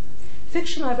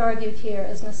 Fiction, I've argued here,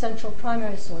 is an essential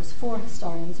primary source for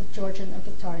historians of Georgian and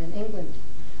Victorian England,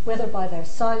 whether by their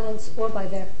silence or by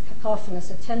their cacophonous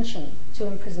attention to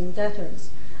imprisoned debtors.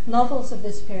 Novels of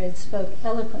this period spoke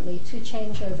eloquently to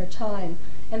change over time,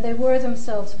 and they were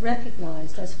themselves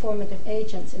recognized as formative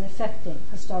agents in effecting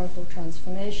historical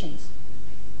transformations.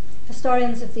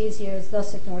 Historians of these years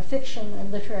thus ignore fiction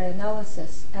and literary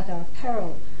analysis at our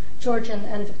peril. Georgian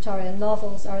and Victorian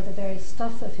novels are the very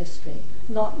stuff of history,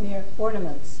 not mere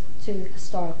ornaments to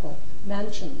historical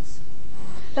mansions.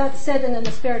 That said, and in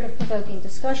the spirit of provoking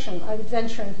discussion, I would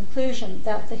venture in conclusion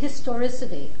that the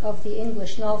historicity of the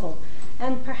English novel,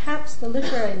 and perhaps the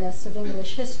literariness of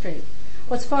English history,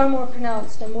 was far more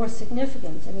pronounced and more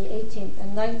significant in the 18th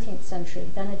and 19th century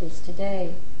than it is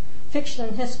today. Fiction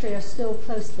and history are still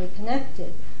closely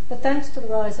connected, but thanks to the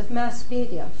rise of mass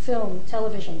media, film,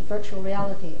 television, virtual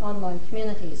reality, online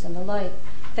communities, and the like,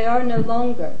 they are no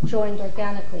longer joined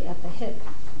organically at the hip.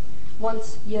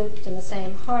 Once yoked in the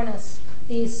same harness,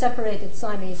 these separated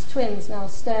Siamese twins now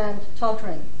stand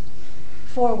tottering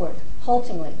forward,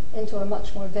 haltingly, into a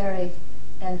much more varied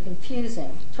and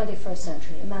confusing 21st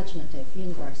century imaginative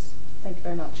universe. Thank you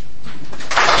very much.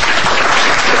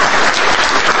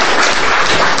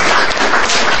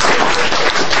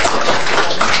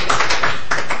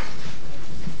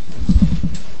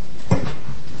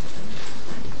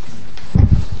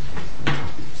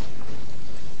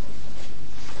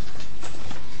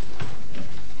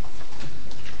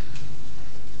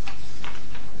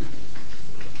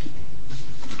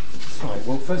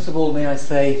 Well, first of all, may I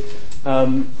say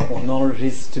what an honor it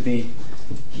is to be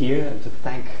here and to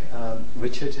thank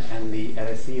Richard and the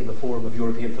LSE and the Forum of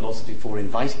European Philosophy for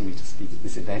inviting me to speak at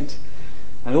this event,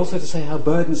 and also to say how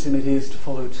burdensome it is to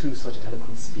follow two such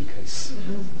eloquent speakers.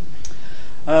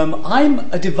 I'm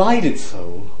a divided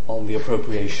soul on the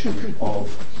appropriation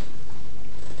of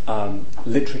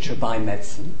literature by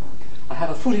medicine. I have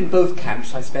a foot in both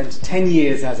camps. I spent 10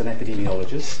 years as an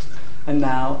epidemiologist, and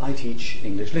now I teach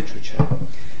English literature.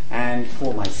 And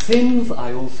for my sins,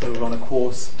 I also run a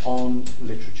course on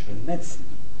literature and medicine.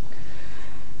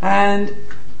 And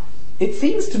it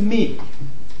seems to me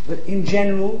that in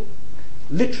general,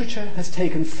 literature has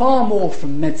taken far more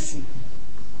from medicine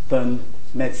than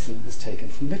medicine has taken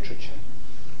from literature.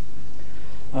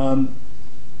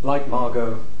 Like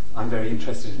Margot, I'm very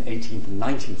interested in 18th and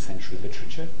 19th century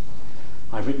literature.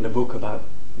 I've written a book about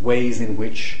ways in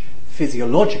which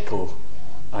physiological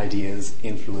ideas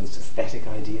influenced aesthetic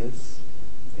ideas.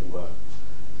 They were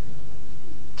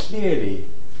clearly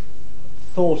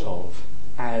thought of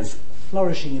as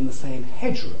flourishing in the same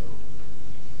hedgerow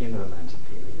in the Romantic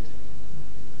period.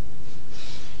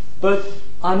 But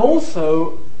I'm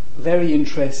also very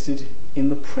interested in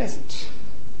the present.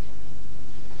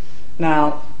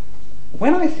 Now,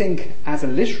 when I think as a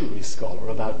literary scholar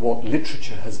about what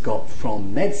literature has got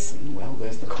from medicine, well,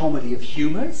 there's the comedy of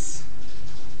humours,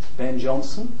 Ben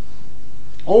Jonson,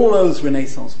 all those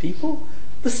Renaissance people.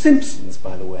 The Simpsons,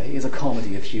 by the way, is a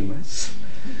comedy of humours.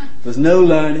 There's no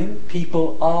learning.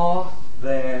 People are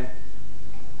their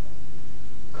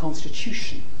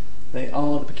constitution. They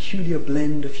are the peculiar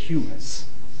blend of humours.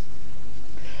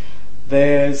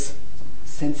 There's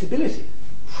sensibility,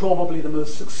 probably the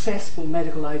most successful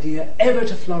medical idea ever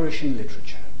to flourish in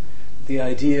literature. The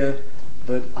idea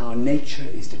that our nature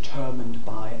is determined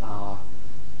by our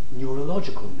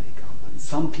neurological makeup. And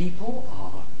some people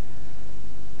are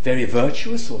very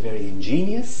virtuous or very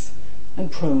ingenious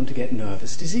and prone to get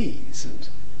nervous disease. And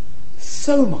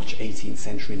so much 18th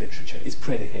century literature is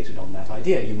predicated on that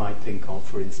idea. You might think of,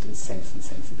 for instance, Sense and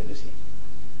Sensibility.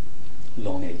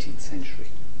 Long 18th century.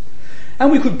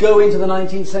 And we could go into the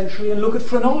 19th century and look at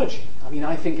phrenology. I mean,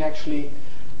 I think actually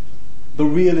the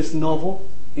realist novel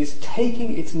is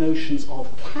taking its notions of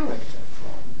character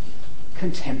from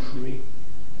contemporary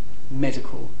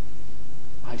medical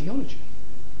ideology.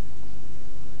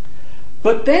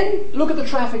 But then look at the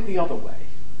traffic the other way.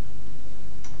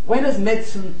 When has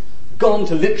medicine gone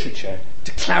to literature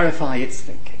to clarify its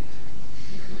thinking?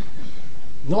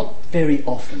 Not very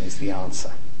often is the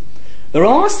answer. There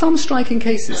are some striking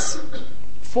cases.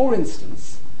 For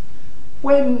instance,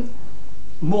 when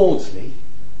Maudsley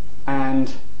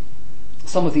and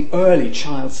some of the early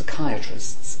child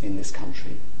psychiatrists in this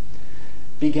country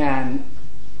began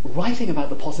writing about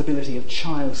the possibility of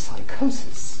child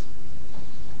psychosis,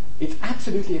 it's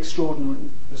absolutely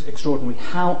extraordinary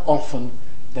how often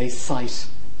they cite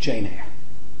Jane Eyre.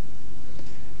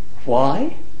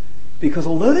 Why? Because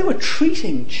although they were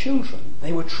treating children,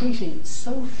 they were treating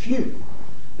so few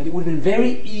that it would have been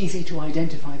very easy to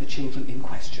identify the children in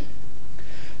question.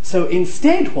 So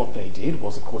instead what they did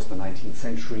was, of course, the 19th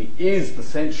century is the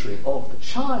century of the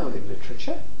child in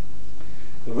literature.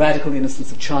 The radical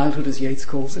innocence of childhood, as Yeats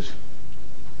calls it.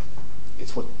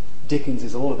 It's what Dickens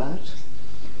is all about.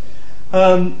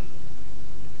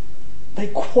 They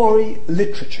quarry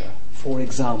literature for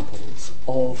examples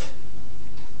of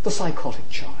the psychotic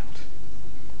child.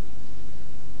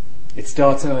 It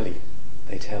starts early.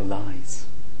 They tell lies.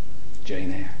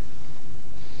 Jane Eyre.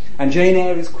 And Jane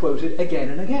Eyre is quoted again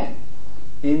and again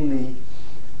in the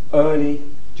early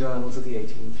journals of the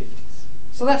 1850s.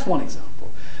 So that's one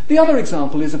example. The other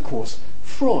example is, of course,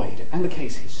 Freud and the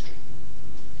case history.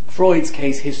 Freud's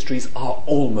case histories are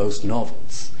almost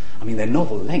novels. I mean, they're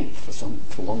novel length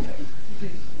for one thing.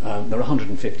 They're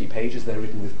 150 pages. They're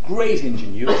written with great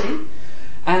ingenuity,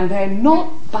 and they're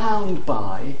not bound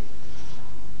by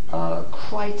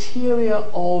criteria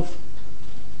of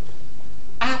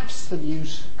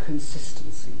absolute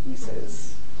consistency, he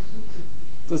says.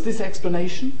 There's this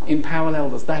explanation, in parallel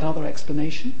there's that other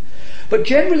explanation. But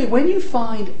generally, when you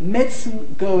find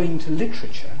medicine going to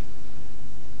literature,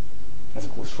 as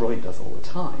of course Freud does all the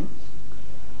time,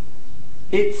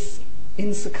 it's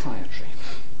in psychiatry.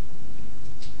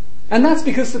 And that's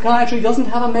because psychiatry doesn't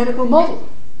have a medical model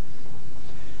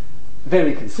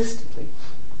very consistently.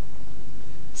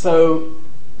 So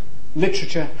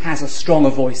literature has a stronger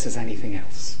voice as anything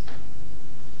else.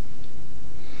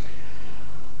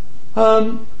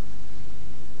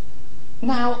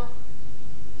 Now,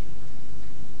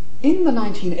 in the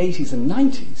 1980s and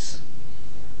 90s,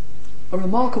 a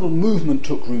remarkable movement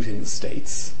took root in the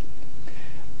States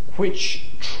which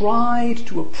tried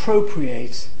to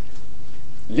appropriate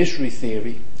literary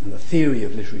theory and the theory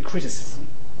of literary criticism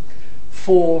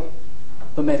for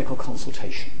the medical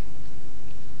consultation.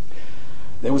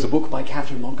 There was a book by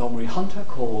Catherine Montgomery Hunter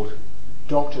called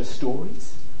Doctor's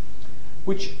Stories,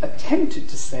 which attempted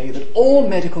to say that all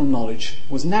medical knowledge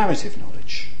was narrative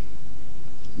knowledge.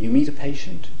 you meet a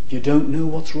patient, you don't know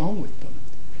what's wrong with them.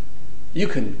 You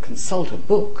can consult a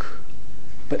book,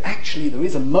 but actually there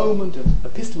is a moment of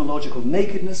epistemological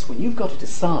nakedness when you've got to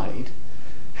decide,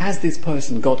 has this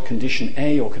person got condition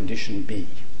A or condition B?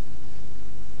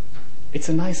 It's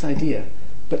a nice idea,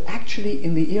 but actually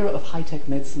in the era of high-tech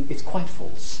medicine, it's quite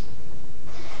false.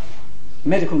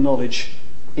 Medical knowledge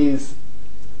is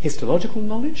histological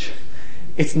knowledge.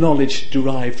 It's knowledge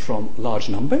derived from large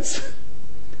numbers.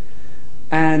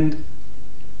 And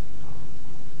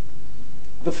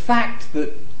the fact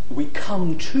that we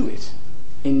come to it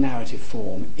in narrative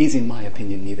form is, in my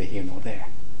opinion, neither here nor there.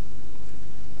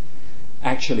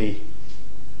 Actually,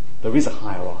 there is a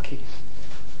hierarchy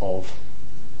of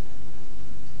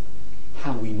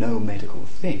how we know medical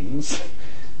things,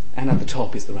 and at the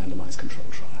top is the randomized control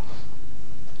trial.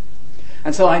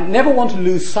 And so I never want to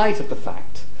lose sight of the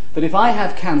fact that if I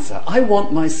have cancer, I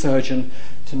want my surgeon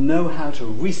to know how to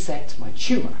reset my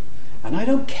tumour. And I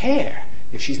don't care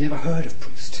if she's never heard of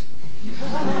Proust.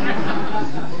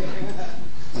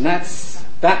 And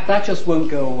that just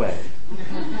won't go away.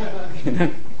 You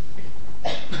know?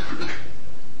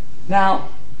 Now,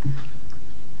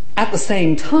 at the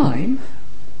same time,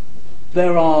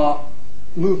 there are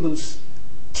movements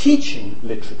teaching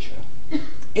literature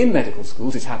in medical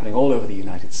schools. It's happening all over the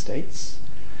United States.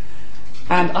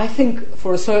 And I think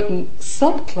for a certain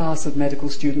subclass of medical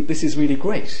student, this is really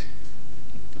great,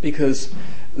 because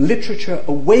literature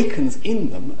awakens in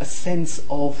them a sense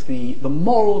of the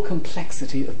moral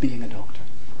complexity of being a doctor.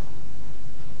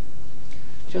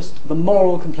 Just the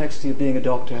moral complexity of being a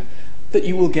doctor that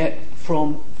you will get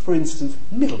from, for instance,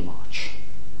 Middlemarch.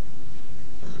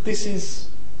 This is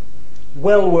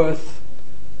well worth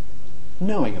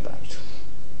knowing about.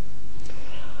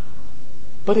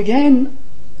 But again,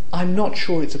 I'm not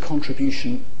sure it's a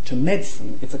contribution to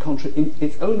medicine. It's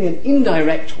only an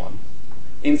indirect one,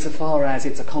 insofar as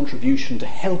it's a contribution to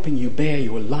helping you bear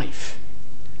your life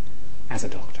as a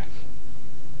doctor.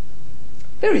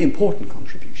 Very important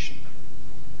contribution.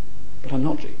 But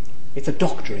it's a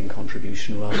doctoring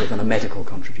contribution rather than a medical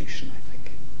contribution, I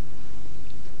think.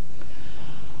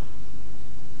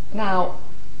 Now,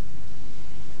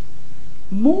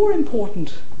 more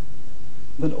important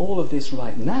than all of this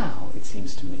right now, it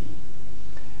seems to me,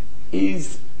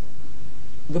 is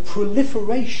the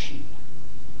proliferation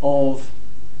of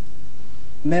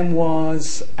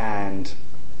memoirs and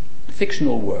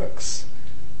fictional works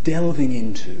delving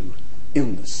into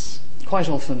illness, quite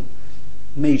often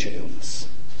major illness.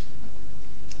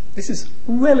 This is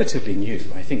relatively new.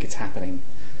 I think it's happening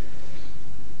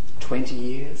 20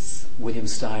 years. William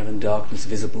Styron, Darkness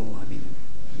Visible,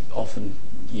 often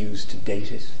used to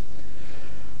date it.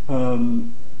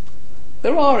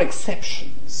 There are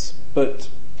exceptions, but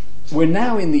we're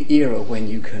now in the era when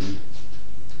you can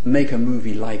make a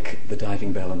movie like The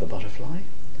Diving Bell and the Butterfly,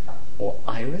 or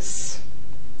Iris,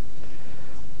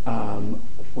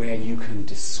 where you can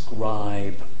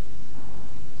describe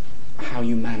how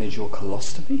you manage your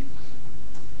colostomy.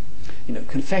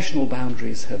 Confessional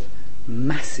boundaries have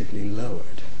massively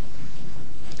lowered.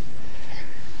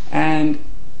 And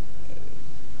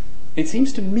it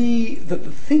seems to me that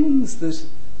the things that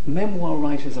memoir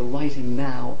writers are writing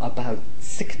now about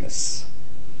sickness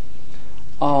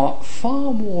are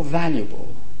far more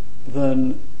valuable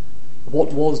than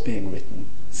what was being written,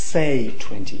 say,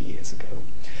 20 years ago,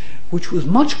 which was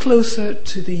much closer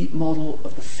to the model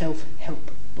of the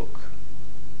self-help book.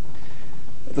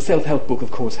 The self-help book,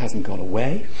 of course, hasn't gone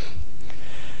away,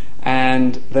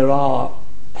 and there are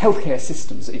healthcare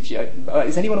systems.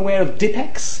 Is anyone aware of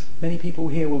DIPEX? Many people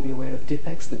here will be aware of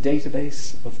DIPEX, the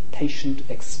database of patient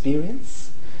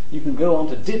experience. You can go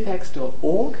onto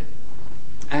dipex.org,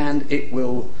 and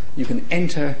you can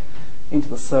enter into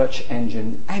the search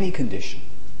engine any condition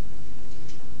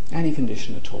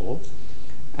at all,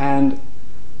 and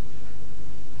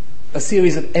a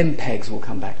series of MPEGs will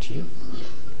come back to you.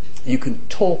 You can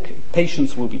talk,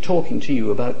 patients will be talking to you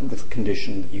about the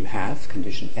condition that you have,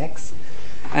 condition X.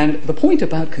 And the point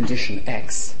about condition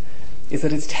X is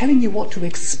that it's telling you what to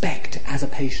expect as a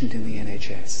patient in the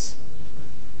NHS.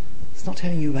 It's not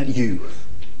telling you about you.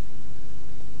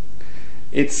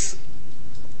 It's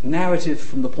narrative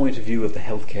from the point of view of the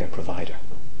healthcare provider.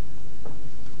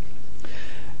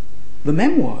 The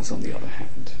memoirs, on the other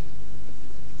hand,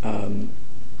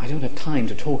 I don't have time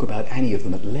to talk about any of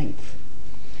them at length,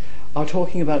 are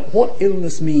talking about what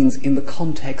illness means in the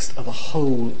context of a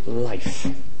whole life.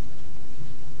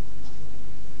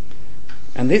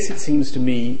 And this, it seems to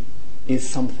me, is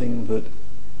something that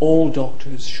all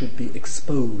doctors should be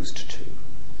exposed to.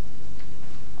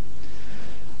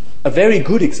 A very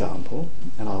good example,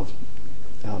 and I'll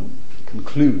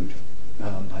conclude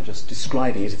by just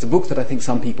describing it. It's a book that I think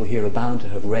some people here are bound to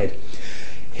have read.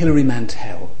 Hilary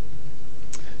Mantel,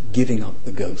 Giving Up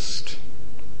the Ghost.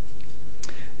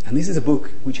 And this is a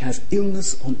book which has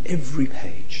illness on every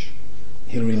page.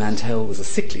 Hilary Mantel was a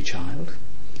sickly child,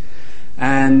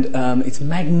 and it's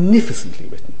magnificently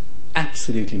written,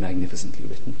 absolutely magnificently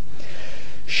written.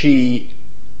 She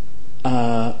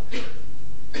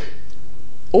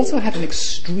also had an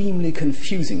extremely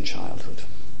confusing childhood,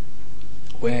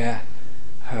 where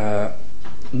her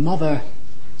mother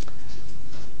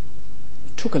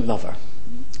took a lover,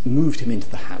 moved him into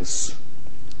the house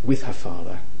with her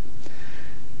father.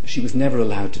 She was never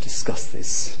allowed to discuss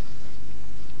this.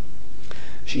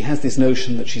 She has this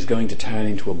notion that she's going to turn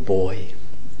into a boy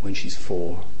when she's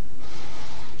 4.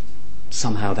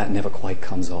 Somehow that never quite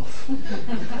comes off.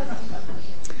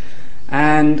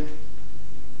 And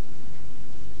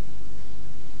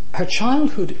her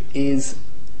childhood is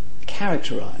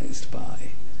characterized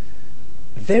by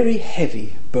very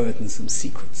heavy, burdensome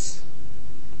secrets.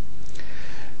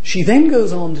 She then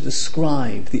goes on to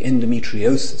describe the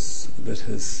endometriosis that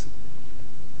has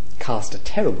cast a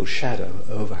terrible shadow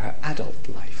over her adult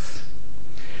life.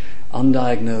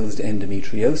 Undiagnosed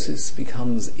endometriosis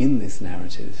becomes, in this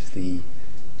narrative, the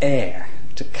heir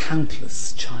to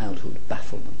countless childhood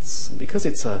bafflements. And because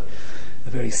it's a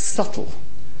very subtle,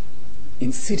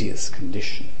 insidious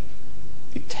condition,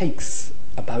 it takes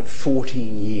about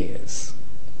 14 years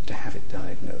to have it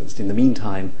diagnosed. In the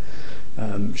meantime,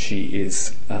 she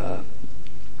is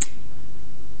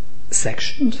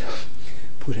sectioned,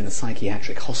 put in a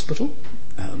psychiatric hospital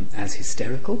as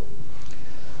hysterical,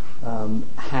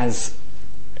 has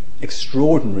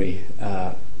extraordinary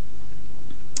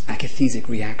akathesic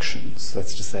reactions,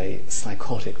 that's to say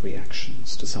psychotic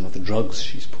reactions to some of the drugs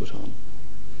she's put on,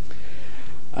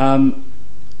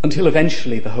 until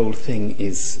eventually the whole thing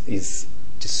is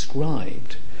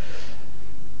described.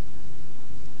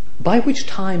 By which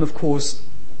time, of course,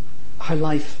 her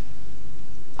life's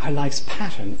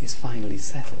pattern is finally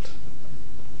settled.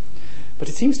 But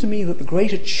it seems to me that the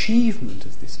great achievement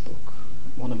of this book,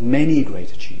 one of many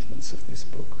great achievements of this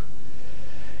book,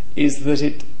 is that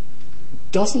it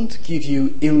doesn't give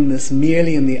you illness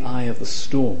merely in the eye of the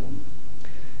storm.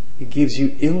 It gives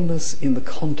you illness in the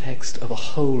context of a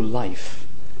whole life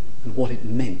and what it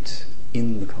meant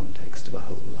in the context of a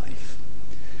whole life.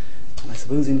 And I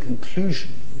suppose in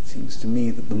conclusion, it seems to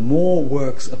me that the more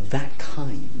works of that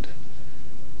kind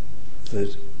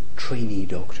that trainee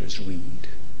doctors read,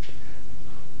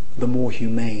 the more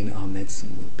humane our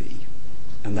medicine will be.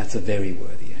 And that's a very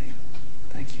worthy aim.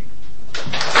 Thank you.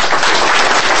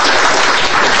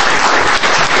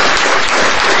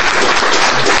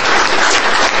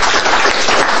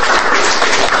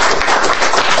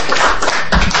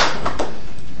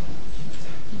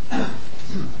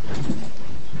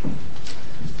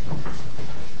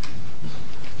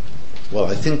 Well,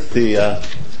 I think the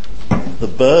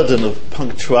burden of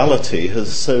punctuality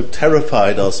has so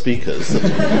terrified our speakers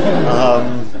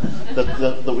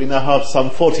that we now have some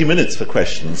 40 minutes for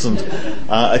questions, and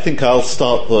I think I'll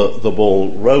start the ball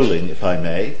rolling, if I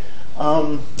may.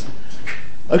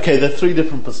 Okay, there are 3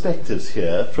 different perspectives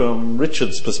here. From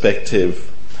Richard's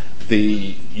perspective,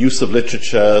 the use of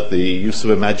literature, the use of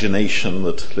imagination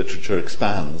that literature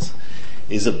expands,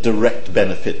 is of direct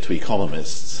benefit to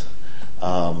economists.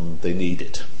 They need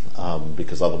it,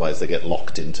 because otherwise they get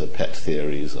locked into pet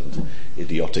theories and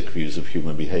idiotic views of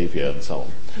human behaviour and so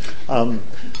on.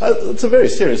 It's a very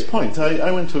serious point.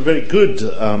 I went to a very good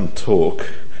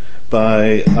talk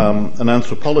by an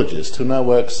anthropologist who now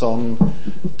works on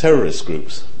terrorist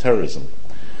groups, terrorism.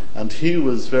 And he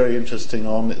was very interesting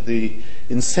on the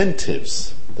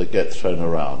incentives that get thrown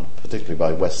around, particularly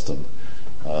by Western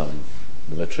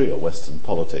military or Western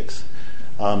politics.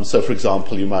 So, for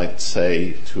example, you might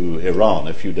say to Iran,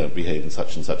 if you don't behave in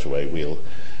such and such a way, we'll,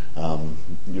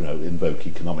 invoke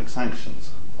economic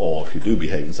sanctions. Or if you do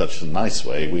behave in such a nice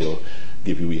way, we'll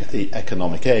give you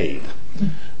economic aid.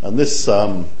 And this,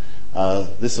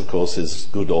 of course, is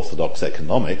good orthodox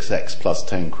economics. X plus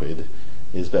 10 quid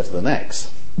is better than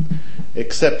X.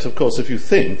 Except, of course, if you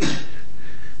think,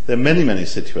 there are many, many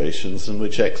situations in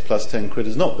which X plus 10 quid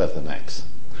is not better than X.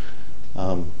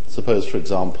 Suppose, for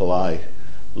example, I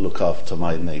look after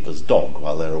my neighbour's dog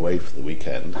while they're away for the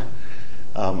weekend.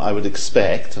 I would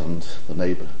expect, and the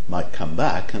neighbour might come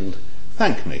back and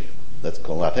thank me. Let's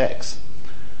call that X.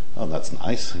 Oh, that's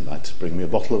nice. He might bring me a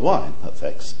bottle of wine. That's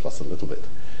X plus a little bit.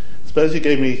 Suppose you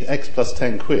gave me X plus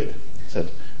 10 quid.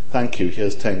 Said, thank you,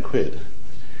 here's 10 quid.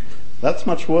 That's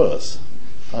much worse.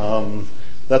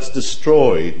 That's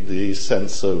destroyed the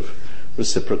sense of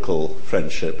reciprocal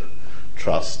friendship,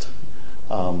 trust,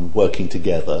 working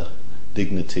together,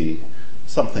 dignity,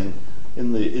 something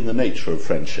in the nature of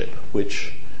friendship,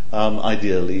 which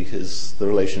ideally is the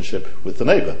relationship with the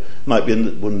neighbour. Might be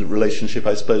in the relationship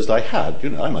I supposed I had.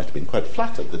 I might have been quite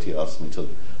flattered that he asked me to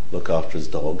look after his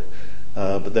dog,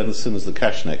 but then as soon as the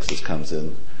cash nexus comes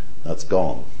in, that's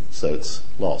gone, so it's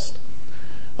lost.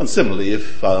 And similarly,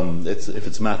 if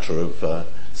it's a matter of,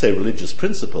 say, religious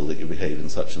principle that you behave in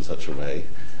such and such a way,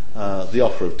 the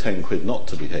offer of 10 quid not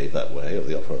to behave that way, or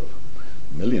the offer of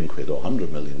 £1 million quid or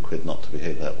 100 million quid not to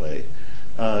behave that way,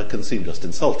 can seem just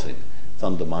insulting. It's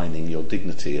undermining your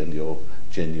dignity and your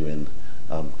genuine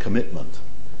commitment.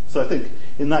 So I think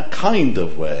in that kind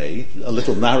of way, a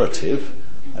little narrative,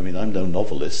 I mean, I'm no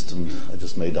novelist, and I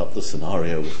just made up the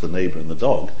scenario with the neighbour and the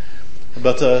dog,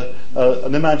 but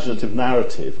an imaginative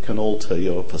narrative can alter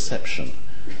your perception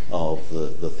of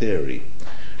the theory.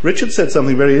 Richard said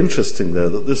something very interesting there,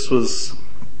 that this was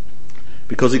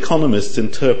because economists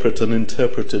interpret an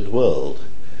interpreted world.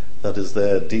 That is,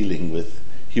 they're dealing with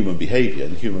human behaviour,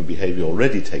 and human behaviour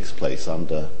already takes place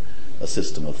under a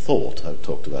system of thought. I've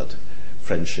talked about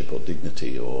friendship or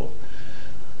dignity or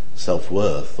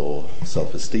self-worth or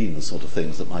self-esteem, the sort of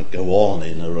things that might go on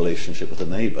in a relationship with a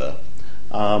neighbour.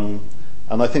 And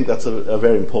I think that's a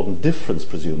very important difference,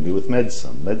 presumably, with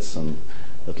medicine. Medicine,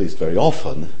 at least very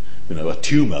often, a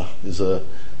tumour is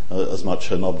as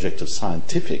much an object of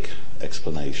scientific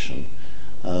explanation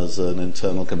as an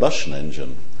internal combustion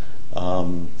engine.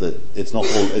 That it's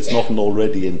not an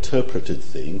already interpreted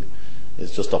thing,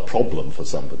 it's just a problem for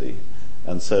somebody,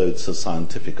 and so it's a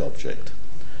scientific object.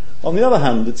 On the other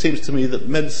hand, it seems to me that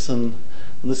medicine,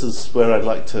 and this is where I'd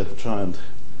like to try and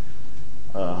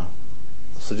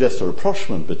suggest a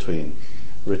rapprochement between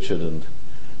Richard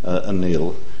and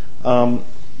Neil. I'm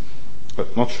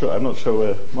not sure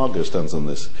where Margot stands on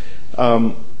this.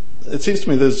 It seems to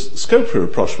me there's scope for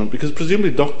rapprochement, because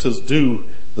presumably doctors do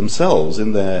themselves,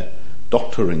 in their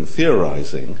doctoring,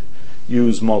 theorising,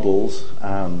 use models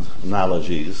and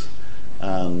analogies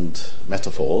and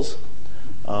metaphors.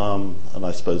 And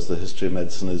I suppose the history of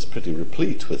medicine is pretty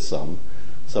replete with some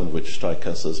of which strike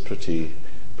us as pretty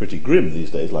grim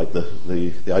these days, like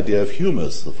the idea of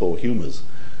humours, the 4 humours,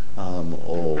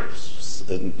 or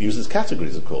it uses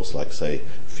categories, of course, like, say,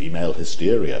 female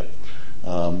hysteria,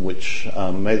 which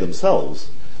may themselves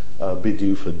be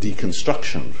due for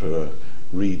deconstruction, for a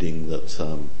reading that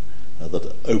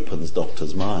opens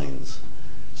doctors' minds.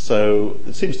 So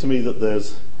it seems to me that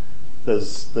there's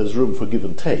room for give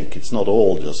and take. It's not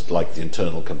all just like the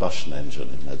internal combustion engine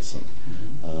in medicine.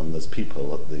 There's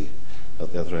people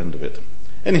at the other end of it.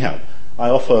 Anyhow, I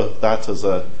offer that as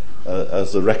a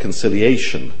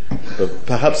reconciliation. But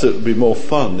perhaps it would be more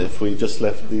fun if we just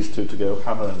left these two to go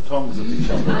hammer and tongs at each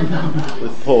other,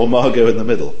 with poor Margot in the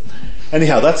middle.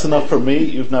 Anyhow, that's enough from me.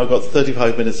 You've now got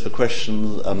 35 minutes for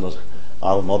questions, and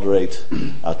I'll moderate.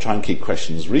 I'll try and keep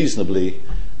questions reasonably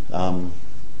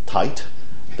tight.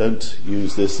 Don't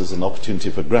use this as an opportunity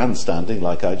for grandstanding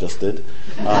like I just did.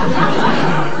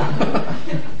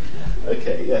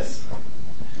 Okay, yes.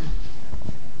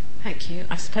 Thank you.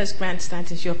 I suppose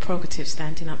grandstand is your prerogative,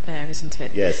 standing up there, isn't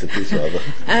it? Yes, it is rather.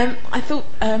 I thought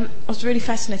I was really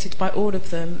fascinated by all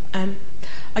of them.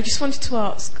 I just wanted to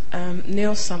ask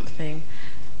Neil something.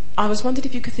 I was wondering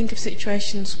if you could think of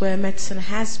situations where medicine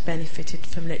has benefited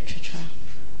from literature.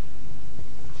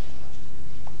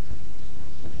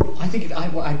 I think,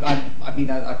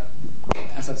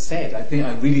 as I've said, I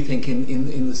really think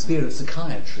in the sphere of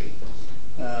psychiatry,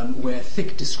 where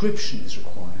thick description is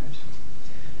required,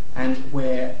 and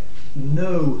where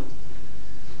no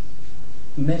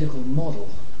medical model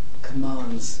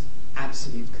commands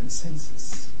absolute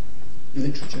consensus,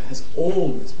 literature has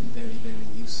always been very, very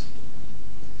useful.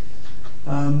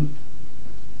 I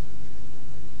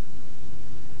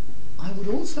would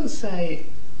also say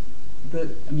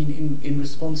that, in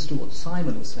response to what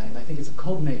Simon was saying, I think it's a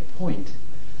cognate point.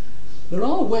 There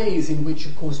are ways in which,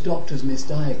 of course, doctors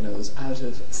misdiagnose out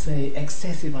of, say,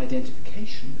 excessive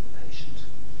identification with the patient.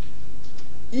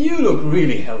 You look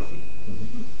really healthy.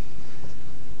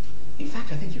 In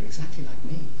fact, I think you're exactly like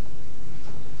me.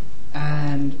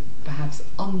 And perhaps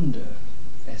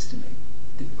underestimate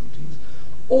difficulties.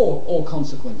 Or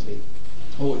consequently,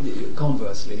 or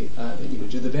conversely,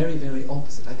 do the very, very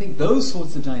opposite. I think those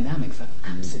sorts of dynamics are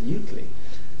absolutely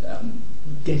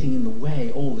getting in the way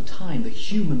all the time. The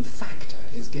human factor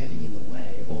is getting in the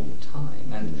way all the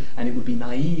time, and it would be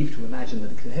naive to imagine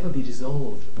that it could ever be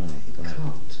dissolved. It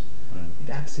can't. It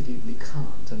absolutely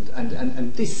can't.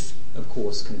 And this, of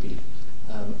course, can be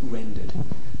rendered,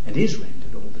 and is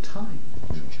rendered all the time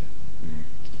in literature.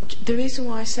 The reason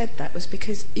why I said that was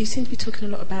because you seem to be talking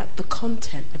a lot about the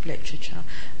content of literature,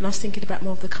 and I was thinking about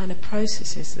more of the kind of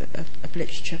processes of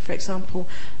literature. For example,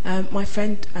 my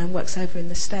friend works over in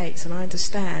the States, and I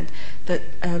understand that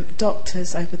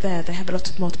doctors over there, they have a lot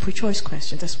of multiple choice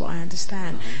questions. That's what I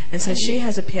understand. And so she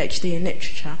has a PhD in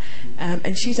literature,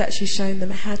 and she's actually shown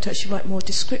them how to actually write more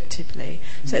descriptively.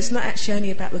 So it's not actually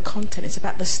only about the content, it's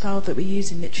about the style that we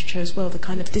use in literature as well, the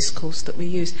kind of discourse that we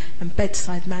use, and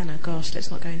bedside manner. Gosh,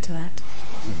 let's not go into that.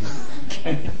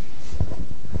 Okay.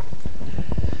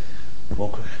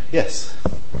 Yes.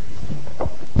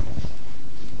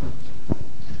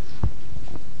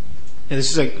 Yeah,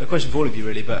 this is a question for all of you,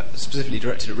 really, but specifically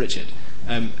directed at Richard.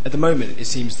 At the moment, it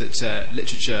seems that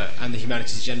literature and the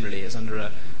humanities generally is under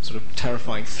a sort of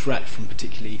terrifying threat from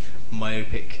particularly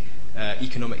myopic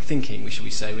economic thinking, shall we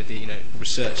say, with the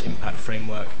research impact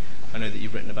framework. I know that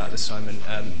you've written about this, Simon,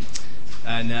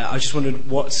 and I just wondered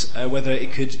whether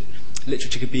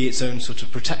literature could be its own sort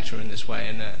of protector in this way,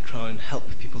 and try and help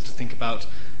people to think about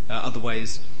other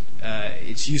ways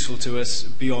it's useful to us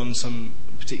beyond some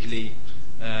particularly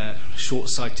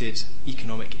short-sighted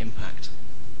economic impact.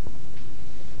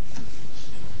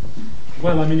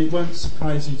 Well, I mean, it won't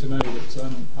surprise you to know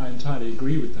that I entirely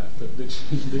agree with that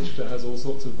literature has all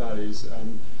sorts of values.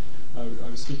 I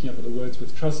was speaking up at the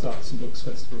Wordsworth Trust Arts and Books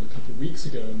Festival a couple of weeks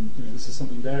ago, and this is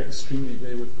something they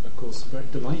were, of course, very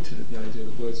delighted at the idea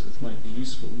that Wordsworth might be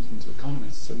useful even to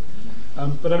economists.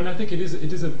 But I mean, I think it is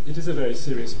a very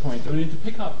serious point. I mean, to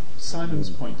pick up Simon's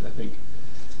point, I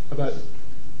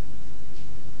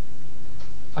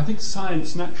think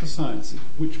science, natural science,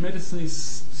 which medicine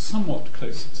is somewhat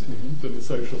closer to than the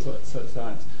social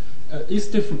science, is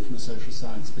different from the social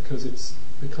science because it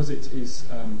is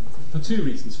for two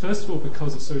reasons. First of all,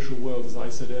 because the social world, as I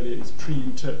said earlier, is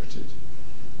pre-interpreted,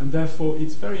 and therefore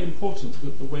it's very important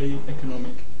that the way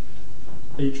economic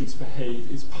agents behave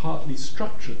is partly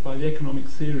structured by the economic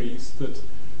theories that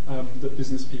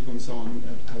business people and so on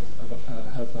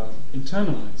have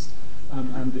internalized.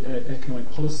 And the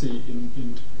economic policy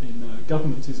in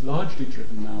government is largely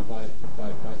driven now by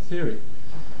theory.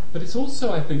 But it's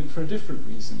also, I think, for a different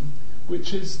reason,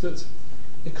 which is that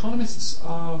economists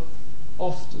are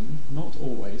often, not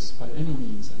always, by any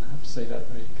means, and I have to say that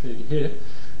very clearly here,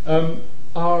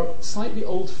 are slightly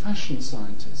old-fashioned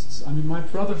scientists. I mean, my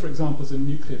brother, for example, is a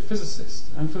nuclear physicist,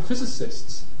 and for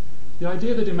physicists, the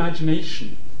idea that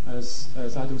imagination, as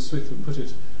Adam Smith would put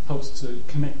it, helps to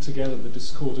connect together the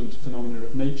discordant phenomena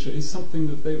of nature is something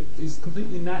that is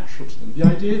completely natural to them. The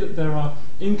idea that there are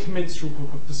incommensurable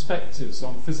perspectives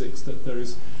on physics, that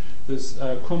there's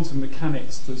quantum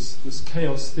mechanics, there's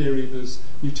chaos theory, there's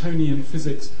Newtonian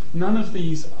physics, all of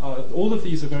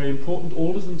these are very important.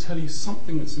 All of them tell you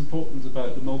something that's important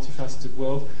about the multifaceted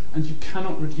world, and you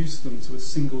cannot reduce them to a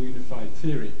single unified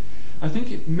theory. I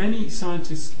think many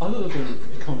scientists other than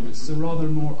economists are rather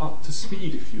more up to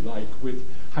speed, if you like, with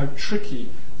how tricky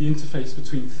the interface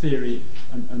between theory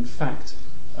and fact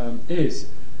is.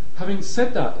 Having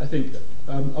said that, I think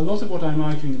a lot of what I'm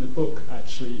arguing in the book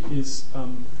actually is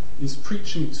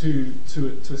preaching to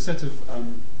a set of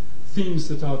themes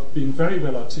that are being very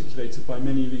well articulated by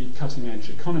many of the cutting-edge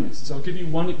economists. I'll give you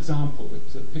one example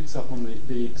that picks up on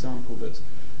the example that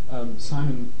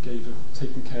Simon gave of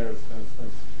taking care of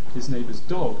his neighbour's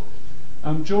dog.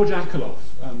 George Akerlof,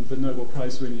 the Nobel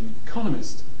Prize-winning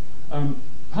economist,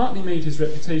 partly made his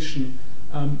reputation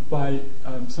by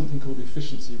something called the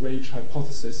efficiency wage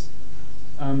hypothesis,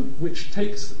 which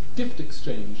takes gift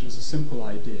exchange as a simple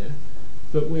idea,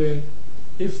 that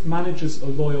if managers are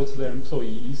loyal to their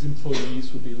employees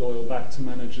will be loyal back to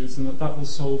managers, and that will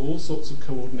solve all sorts of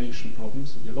coordination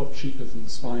problems. It'll be a lot cheaper than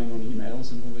spying on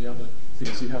emails and all the other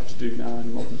things you have to do now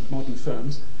in modern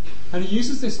firms. And he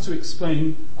uses this to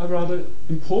explain a rather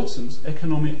important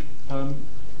economic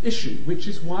issue, which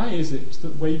is why is it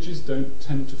that wages don't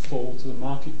tend to fall to the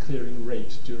market clearing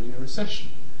rate during a recession?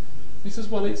 He says,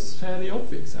 well, it's fairly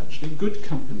obvious, actually. Good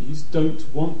companies don't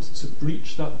want to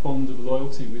breach that bond of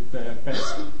loyalty with their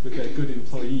good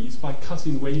employees by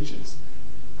cutting wages.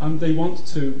 They want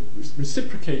to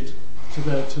reciprocate to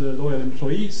their loyal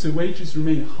employees, so wages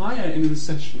remain higher in a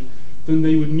recession than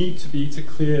they would need to be to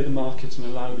clear the market and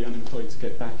allow the unemployed to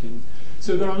get back in.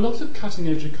 So there are a lot of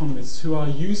cutting-edge economists who are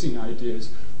using ideas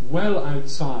well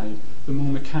outside the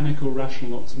more mechanical,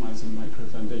 rational, optimizing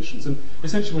micro-foundations. And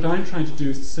essentially what I'm trying to do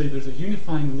is to say there's a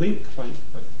unifying link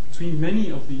between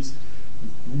many of these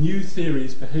new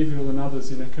theories, behavioral and others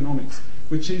in economics,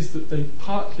 which is that they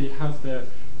partly have their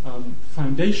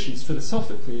foundations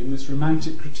philosophically in this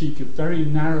romantic critique of very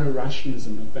narrow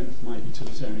rationalism of Benthamite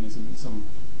utilitarianism and so on.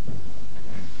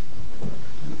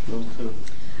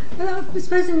 Well, I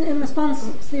suppose in response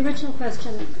to the original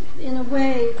question, in a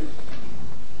way,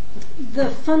 the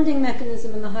funding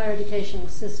mechanism in the higher educational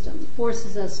system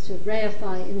forces us to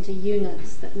reify into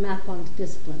units that map onto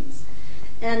disciplines.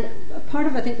 And part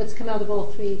of, I think, what's come out of all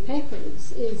three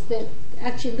papers is that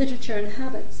actually literature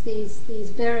inhabits these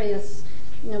various,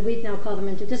 we'd now call them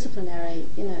interdisciplinary,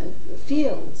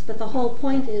 fields. But the whole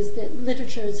point is that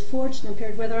literature is forged in a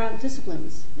period where there aren't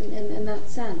disciplines in that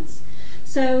sense.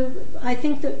 So I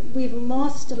think that we've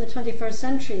lost in the 21st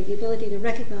century the ability to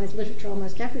recognize literature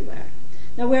almost everywhere.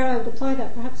 Now, where I would apply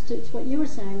that perhaps to what you were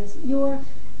saying is you're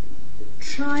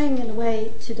trying in a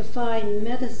way to define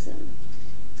medicine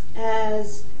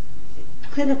as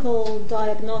clinical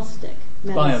diagnostic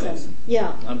medicine. Biomedicine.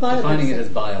 Yeah, I'm biomedicine. defining it as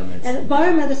biomedicine. And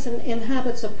biomedicine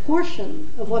inhabits a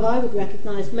portion of what I would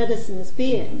recognize medicine as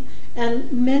being, and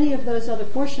many of those other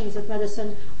portions of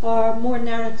medicine are more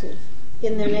narrative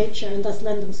in their nature and thus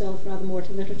lend themselves rather more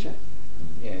to literature.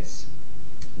 Yes.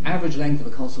 Average length of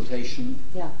a consultation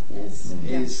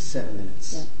is 7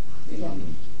 minutes in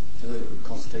London. The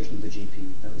consultation with the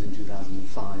GP, that was in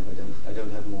 2005. I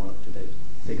don't have more up-to-date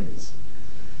figures.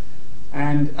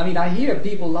 And I mean, I hear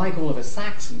people like Oliver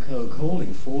Sacks and co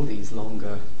calling for these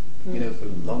longer, for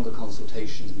longer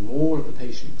consultations, more of the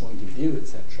patient point of view,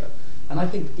 etc. And I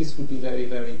think this would be very,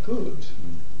 very good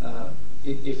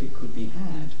if it could be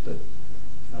had, but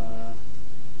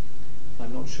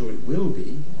I'm not sure it will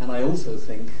be. And I also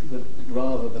think that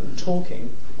rather than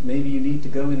talking, maybe you need to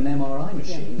go in an MRI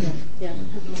machine,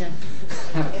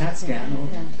 have a CAT scan, or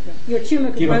your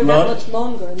tumour could grow that much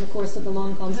longer in the course of a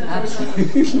long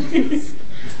consultation.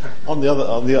 On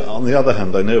the other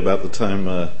hand, I know about the time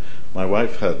my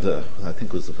wife had, I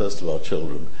think it was the first of our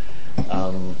children,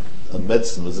 and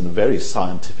medicine was in a very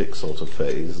scientific sort of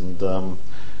phase, and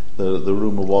the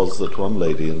rumour was that one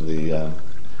lady in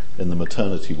the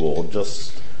maternity ward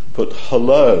just put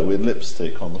 "hello" in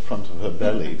lipstick on the front of her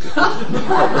belly, because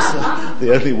that was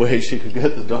the only way she could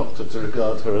get the doctor to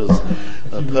regard her as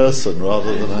a person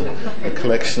rather than a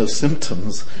collection of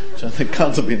symptoms, which I think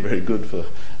can't have been very good for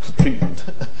treatment.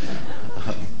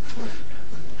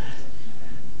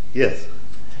 Yes?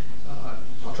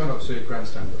 I'll try not to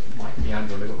grandstand, but might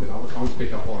meander a little bit. I would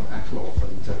pick up on Ackloff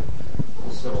and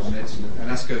also on medicine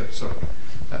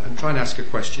and try and ask a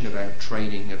question about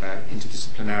training, about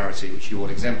interdisciplinarity, which you all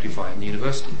exemplify in the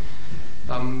university.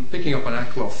 Picking up on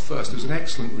Ackloff first, there was an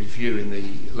excellent review in the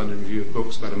London Review of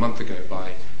Books about a month ago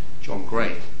by John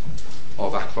Gray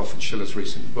of Ackloff and Schiller's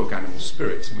recent book, Animal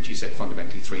Spirits, in which he said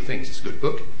fundamentally three things. It's a good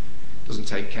book, doesn't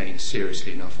take Keynes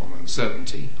seriously enough on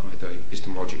uncertainty, either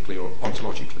epistemologically or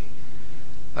ontologically.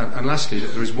 And lastly,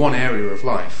 that there is one area of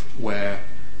life where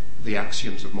the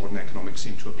axioms of modern economics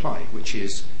seem to apply, which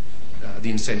is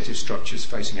the incentive structures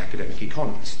facing academic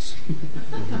economists.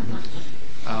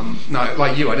 Now,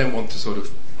 like you, I don't want to sort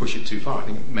of push it too far. I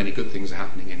think many good things are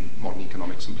happening in modern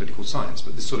economics and political science,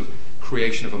 but this sort of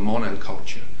creation of a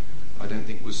monoculture I don't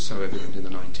think was so evident in the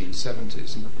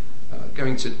 1970s. And,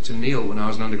 going to Neil, when I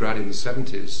was an undergrad in the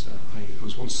 70s, I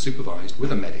was once supervised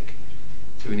with a medic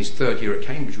who in his third year at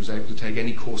Cambridge was able to take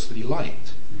any course that he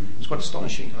liked. It was quite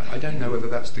astonishing. I don't know whether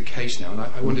that's the case now, and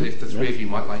I wondered if the three of you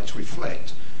might like to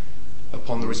reflect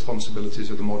upon the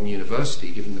responsibilities of the modern university,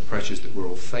 given the pressures that we're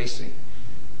all facing,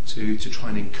 to try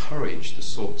and encourage the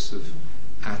sorts of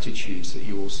attitudes that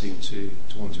you all seem to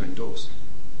want to endorse.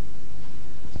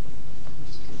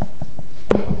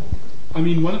 I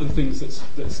mean, one of the things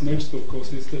that's noticeable, of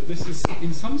course, is that this is,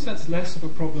 in some sense, less of a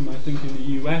problem, I think, in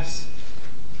the US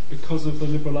because of the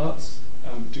liberal arts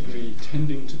degree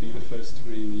tending to be the first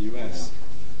degree in the US.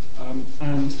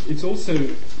 And it's also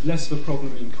less of a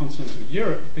problem in continental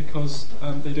Europe because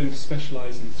they don't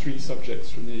specialise in three subjects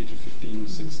from the age of 15 or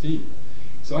 16.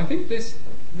 So I think this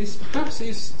perhaps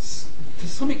is, to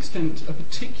some extent, a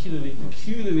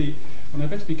peculiarly, and I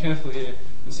better be careful here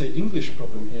and say English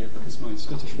problem here, because my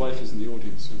Scottish wife is in the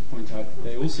audience who will point out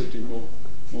they also do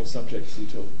more subjects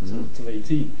until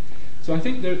 18. So I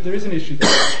think there is an issue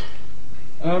there.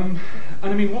 And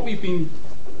I mean, what we've been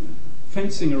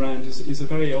fencing around is a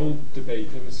very old debate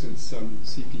ever since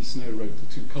C.P. Snow wrote The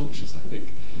Two Cultures, I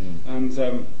think.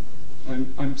 And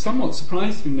I'm somewhat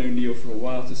surprised, having known Neil for a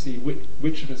while, to see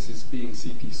which of us is being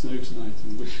C.P. Snow tonight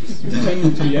and which is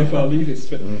pretending to be F.R. Leavis.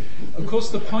 But of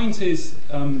course the point is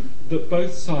that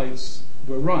both sides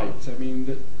were right. I mean,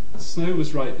 that Snow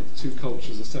was right that the two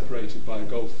cultures are separated by a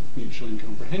gulf of mutual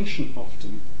incomprehension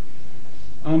often.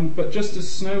 But just as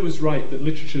Snow was right that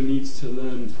literature needs to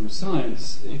learn from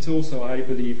science, it's also, I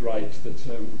believe, right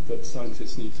that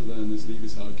scientists need to learn, as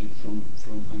Leavis argued, from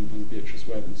and Beatrice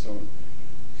Webb and so on,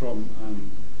 from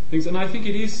things. And I think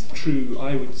it is true,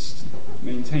 I would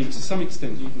maintain, to some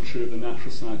extent even true of the natural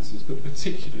sciences, but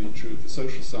particularly true of the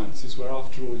social sciences, where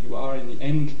after all you are in the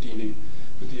end dealing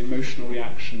with the emotional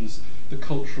reactions, the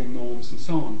cultural norms and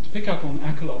so on. To pick up on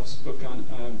Akerlof's book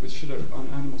with Schiller on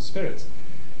animal spirits,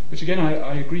 which again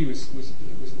I agree was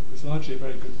largely a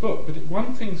very good book, but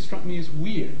one thing struck me as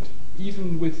weird,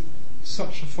 even with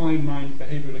such a fine-minded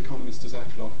behavioural economist as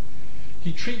Akerlof.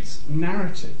 He treats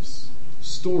narratives,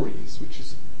 stories,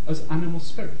 as animal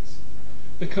spirits.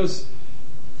 Because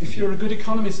if you're a good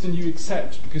economist and you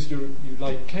accept, because you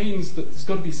like Keynes, that there's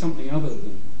got to be something other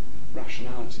than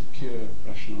rationality, pure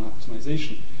rational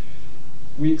optimization,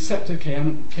 we accept, okay,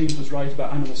 Keynes was right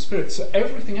about animal spirits, so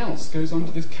everything else goes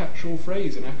under this catch-all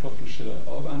phrase in Akerlof and Schiller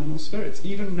of animal spirits.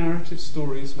 Even narrative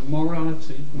stories,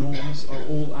 morality, norms are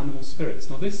all animal spirits.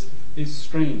 Now this is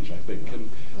strange, I think, and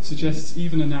suggests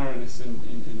even a narrowness in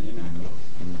Akerlof.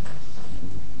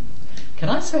 Can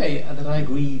I say that I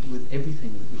agreed with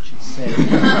everything that Richard said in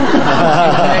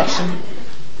connection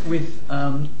with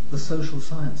the social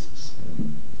sciences?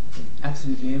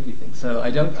 Absolutely everything. So I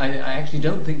actually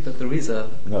don't think that there is a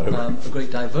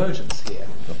great divergence here.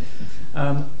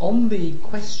 On the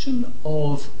question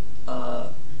of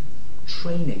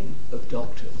training of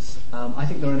doctors, I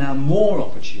think there are now more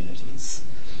opportunities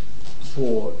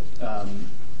for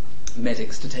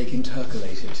medics to take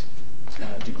intercalated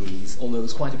degrees, although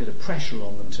there's quite a bit of pressure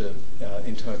on them to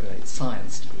intercalate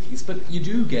science degrees, but you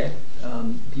do get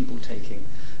people taking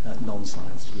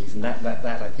non-science degrees, and that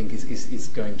I think is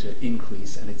going to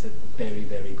increase, and it's a very,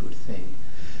 very good thing.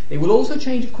 It will also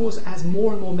change, of course, as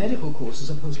more and more medical courses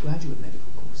are postgraduate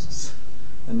medical courses,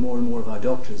 and more of our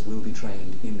doctors will be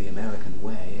trained in the American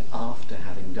way after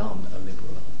having done a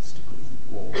liberal arts degree,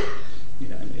 or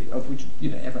of which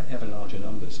ever larger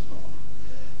numbers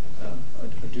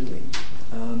are doing.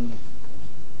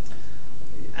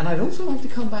 And I'd also like to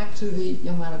come back to the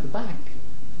young man at the back,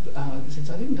 since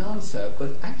I didn't answer,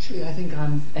 but actually I think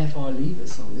I'm F.R.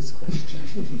 Leavis on this question,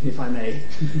 if I may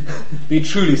be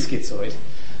truly schizoid.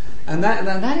 And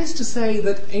that is to say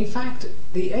that, in fact,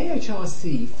 the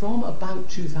AHRC, from about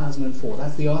 2004,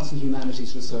 that's the Arts and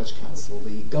Humanities Research Council,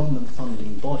 the government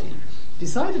funding body,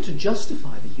 decided to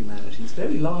justify the humanities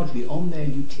very largely on their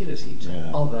utility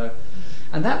to other,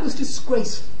 and that was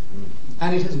disgraceful.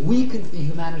 And it has weakened the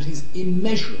humanities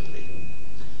immeasurably.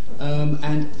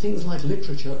 And things like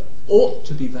literature ought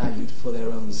to be valued for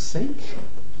their own sake.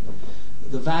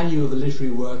 The value of a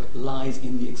literary work lies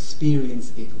in the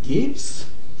experience it gives,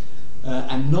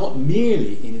 and not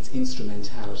merely in its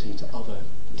instrumentality to other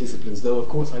disciplines, though of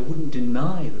course I wouldn't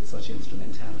deny that such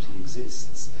instrumentality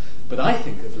exists. But I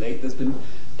think of late there's been,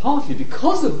 partly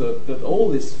because of all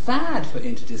this fad for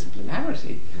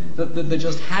interdisciplinarity, that there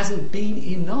just hasn't been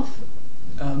enough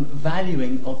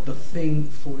valuing of the thing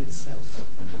for itself.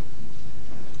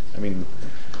 I mean,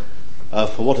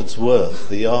 for what it's worth,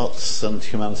 the Arts and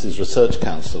Humanities Research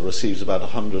Council receives about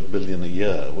 100 billion a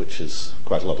year, which is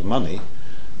quite a lot of money.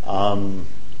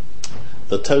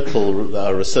 The total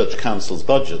Research Council's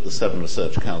budget, the 7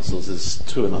 research councils, is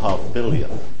 2.5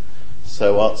 billion.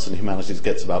 So Arts and Humanities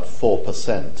gets about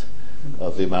 4%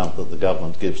 of the amount that the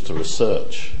government gives to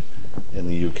research in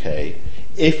the UK,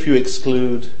 if you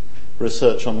exclude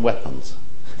research on weapons.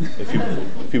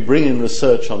 If you bring in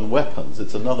research on weapons,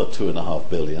 it's another 2.5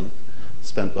 billion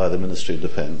spent by the Ministry of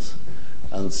Defence.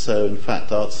 And so, in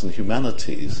fact, arts and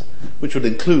humanities, which would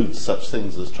include such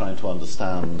things as trying to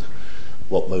understand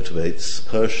what motivates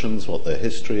Persians, what their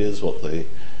history is, what the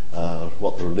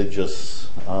religious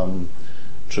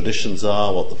traditions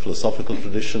are, what the philosophical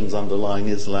traditions underlying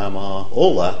Islam are,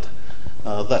 all that,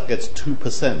 that gets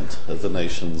 2% of the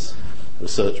nation's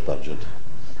research budget.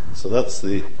 So that's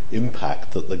the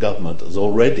impact that the government has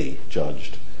already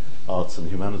judged arts and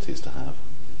humanities to have.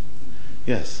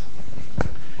 Yes?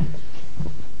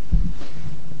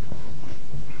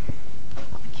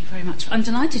 Thank you very much. I'm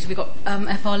delighted we got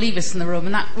F.R. Leavis in the room,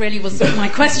 and that really was my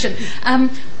question.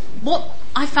 What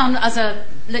I found as a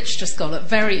literature scholar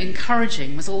very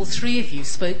encouraging was all three of you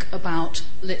spoke about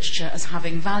literature as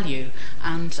having value,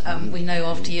 and we know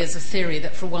after years of theory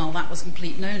that for a while that was a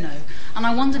complete no-no. And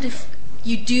I wondered if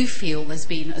you do feel there's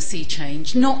been a sea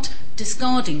change, not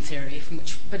discarding theory,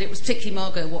 but it was particularly,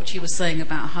 Margot, what you were saying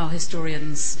about how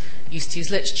historians used to use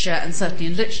literature, and certainly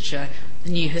in literature, the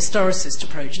new historicist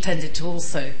approach tended to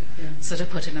also sort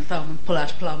of put in a thumb and pull out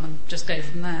a plum and just go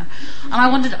from there. And I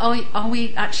wondered, are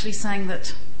we actually saying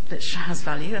that literature has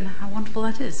value, and how wonderful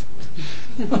that is?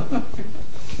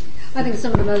 I think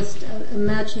some of the most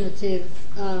imaginative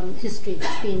history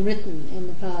that's been written in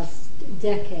the past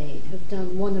decade have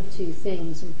done one of two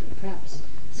things, and perhaps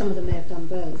some of them may have done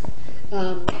both.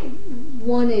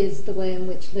 One is the way in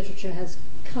which literature has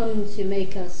come to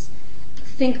make us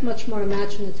think much more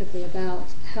imaginatively about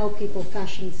how people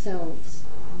fashion selves,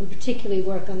 and particularly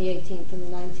work on the 18th and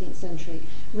the 19th century,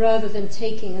 rather than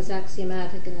taking as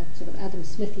axiomatic in a sort of Adam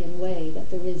Smithian way that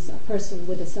there is a person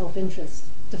with a self-interest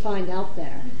defined out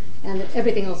there, and that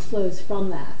everything else flows from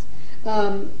that.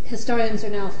 Historians are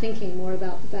now thinking more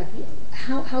about the fact,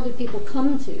 how did people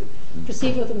come to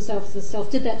perceive of themselves as self?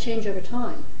 Did that change over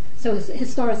time? So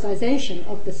historicization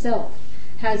of the self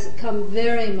has come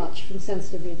very much from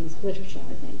sensitive readings of literature,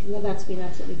 I think, and that's been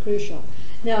absolutely crucial.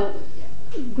 Now,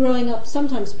 growing up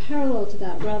sometimes parallel to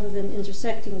that rather than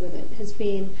intersecting with it has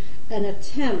been an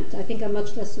attempt, I think a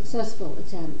much less successful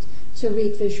attempt, to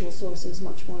read visual sources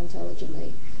much more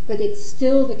intelligently. But it's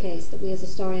still the case that we as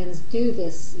historians do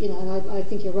this, and I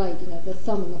think you're right, the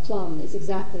thumb and the plum is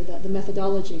exactly the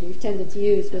methodology we've tended to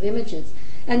use with images.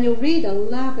 And you'll read a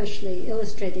lavishly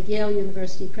illustrated Yale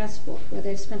University Press book where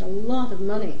they've spent a lot of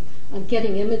money on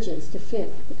getting images to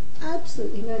fit, with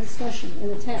absolutely no discussion in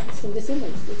the text of this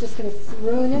image. They're just kind of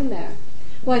thrown in there.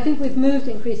 Well, I think we've moved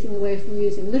increasingly away from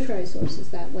using literary sources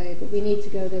that way, but we need to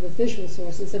go there with visual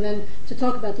sources, and then to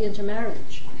talk about the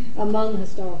intermarriage among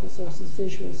historical sources,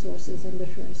 visual sources, and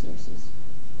literary sources.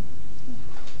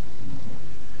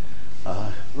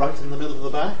 Right in the middle of the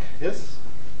back, yes?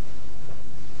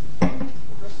 The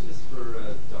question is for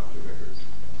Dr. Vickers.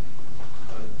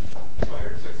 Prior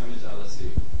to coming to LSE,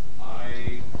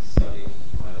 I studied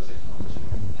biotechnology,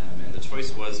 and the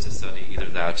choice was to study either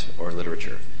that or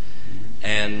literature.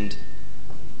 And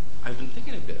I've been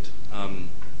thinking a bit.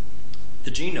 The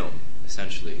genome,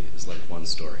 essentially, is like one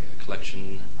story, a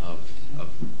collection of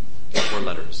 4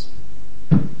 letters.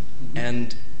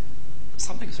 And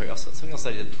something else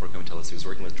I did before coming to LSE was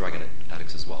working with drug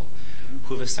addicts as well,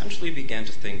 who have essentially began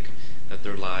to think that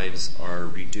their lives are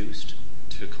reduced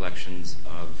to collections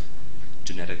of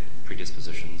genetic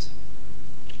predispositions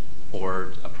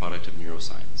or a product of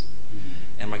neuroscience.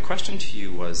 And my question to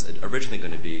you was originally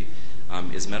going to be,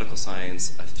 is medical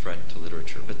science a threat to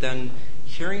literature? But then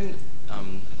hearing, I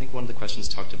think one of the questions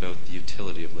talked about the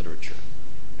utility of literature.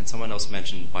 And someone else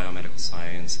mentioned biomedical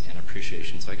science and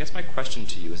appreciation. So I guess my question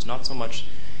to you is not so much,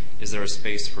 is there a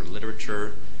space for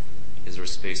literature? Is there a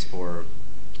space for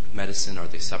medicine? Are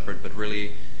they separate? But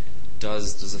really,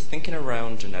 does the thinking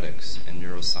around genetics and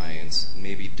neuroscience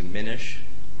maybe diminish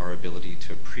our ability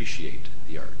to appreciate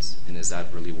the arts? And is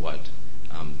that really what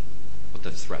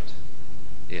the threat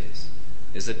is?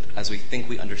 Is it, as we think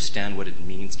we understand what it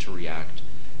means to react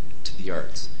to the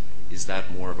arts, is that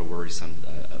more of a worry than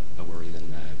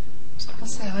I'll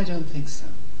say I don't think so.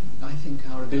 I think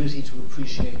our ability to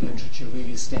appreciate literature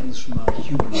really stems from our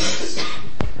humanness.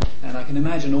 And I can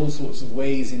imagine all sorts of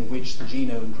ways in which the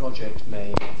Genome Project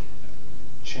may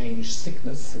change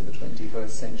sickness in the 21st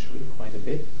century quite a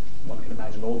bit. One can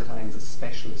imagine all kinds of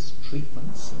specialist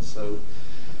treatments and so.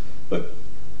 But,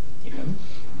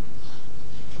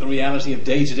 the reality of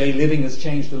day-to-day living has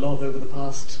changed a lot over the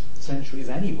past centuries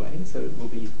anyway, so it will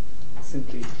be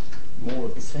simply more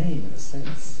of the same in a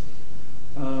sense.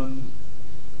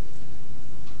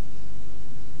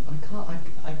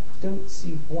 I don't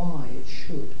see why it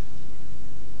should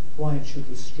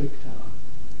restrict our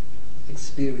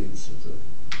experience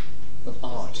of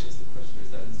art. The question is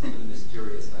that some of the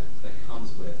mysterious that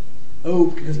comes with.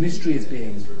 Oh, because mystery is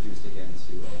being reduced again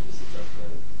to this is just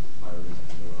the firing of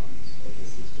neurons, or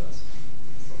this is just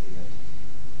something that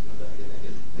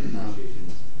appreciation.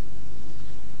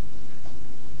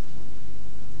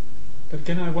 But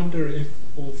again, I wonder if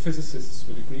all physicists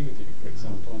would agree with you, for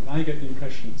example. And I get the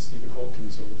impression that Stephen Hawking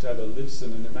or whatever lives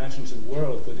in an imaginative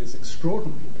world that is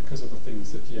extraordinary because of the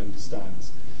things that he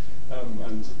understands,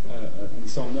 and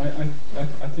so on.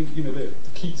 I think that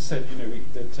Keats said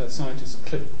that scientists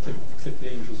clip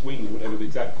the angel's wing, or whatever the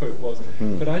exact quote was.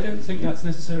 But I don't think that's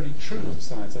necessarily true of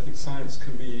science. I think science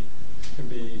can be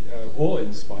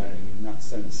awe-inspiring in that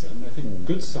sense, and I think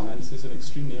good science is an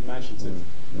extremely imaginative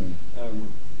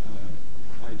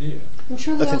idea. And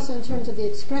surely also in terms of the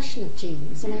expression of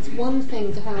genes, and it's one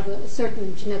thing to have a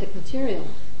certain genetic material,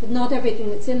 but not everything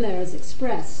that's in there is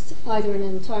expressed either in an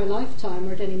entire lifetime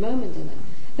or at any moment in it.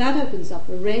 That opens up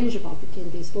a range of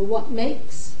opportunities for what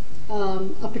makes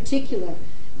a particular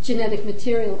genetic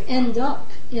material end up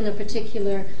in a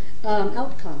particular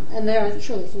outcome. And there,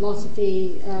 surely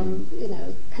philosophy,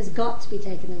 has got to be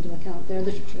taken into account. There,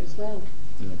 literature as well.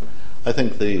 I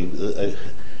think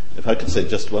if I could say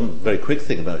just one very quick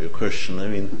thing about your question,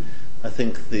 I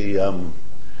think the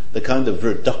kind of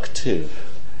reductive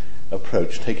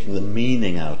approach, taking the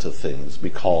meaning out of things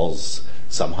because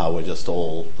somehow we're just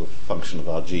all the function of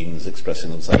our genes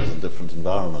expressing themselves in different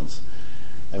environments.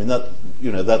 I mean,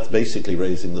 that's basically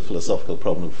raising the philosophical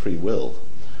problem of free will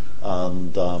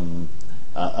and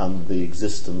the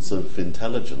existence of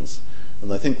intelligence.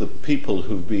 And I think the people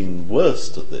who've been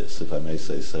worst at this, if I may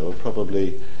say so, are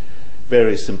probably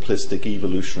very simplistic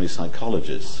evolutionary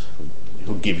psychologists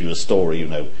who give you a story,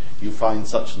 you find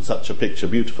such and such a picture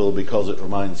beautiful because it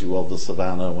reminds you of the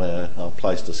savannah where our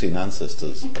Pleistocene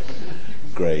ancestors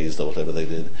grazed or whatever they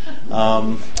did.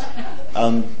 And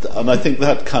I think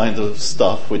that kind of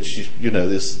stuff, which,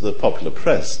 the popular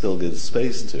press still gives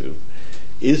space to,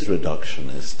 is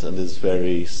reductionist and is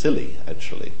very silly,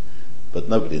 actually. But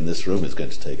nobody in this room is going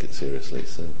to take it seriously,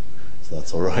 so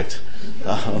that's all right.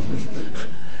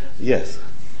 Yes?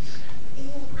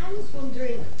 I was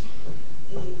wondering,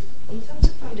 in terms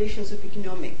of foundations of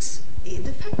economics,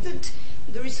 the fact that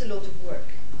there is a lot of work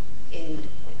in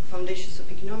foundations of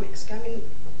economics coming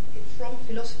from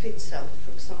philosophy itself,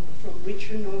 for example, from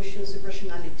richer notions of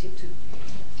rationality to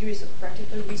theories of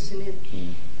practical reasoning,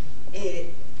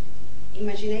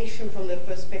 imagination from the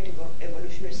perspective of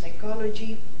evolutionary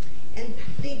psychology, and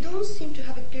they don't seem to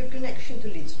have a clear connection to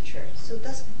literature. So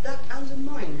does that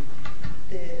undermine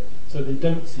the... So they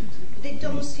don't seem to? They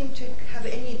don't seem to have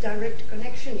any direct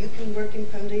connection. You can work in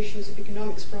foundations of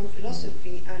economics from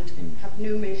philosophy and have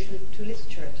no mention to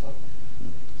literature at all.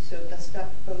 So does that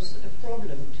pose a problem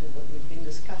to what we've been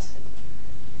discussing?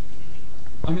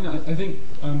 I mean, I think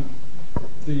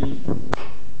the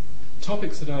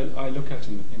topics that I look at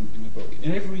in the book,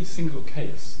 in every single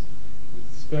case,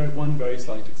 with one very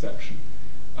slight exception,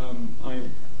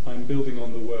 I'm building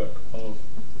on the work of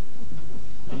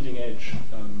leading-edge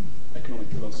economic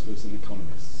philosophers and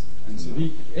economists. And so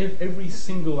every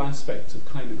single aspect of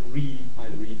kind of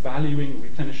either revaluing,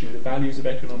 replenishing the values of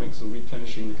economics or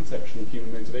replenishing the conception of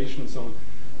human motivation and so on,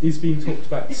 is being talked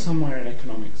about somewhere in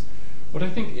economics. What I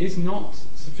think is not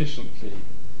sufficiently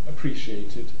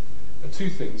appreciated are two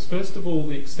things. First of all,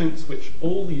 the extent to which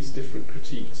all these different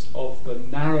critiques of the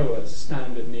narrower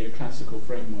standard neoclassical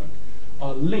framework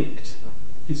are linked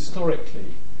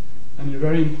historically and in a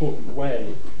very important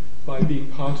way by being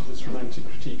part of this romantic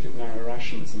critique of narrow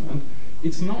rationalism. And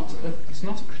it's not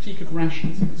a critique of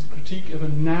rationalism, it's a critique of a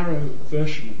narrow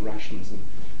version of rationalism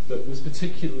that was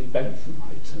particularly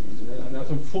Benthamite, and that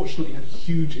unfortunately had a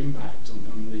huge impact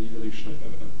on the evolution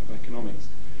of economics.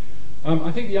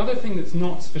 I think the other thing that's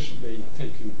not sufficiently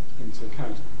taken into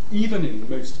account, even in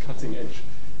most cutting-edge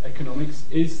economics,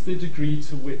 is the degree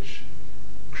to which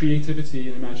creativity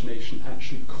and imagination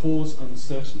actually cause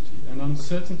uncertainty, and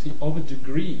uncertainty of a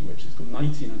degree, which is called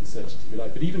Knightian uncertainty, if you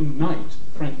like. But even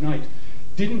Frank Knight,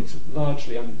 didn't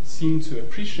largely seem to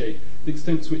appreciate the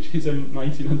extent to which his own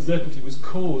Knightian uncertainty was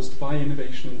caused by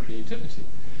innovation and creativity.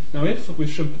 Now, if with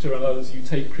Schumpeter and others you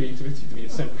take creativity to be a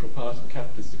central part of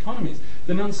capitalist economies,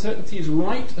 then uncertainty is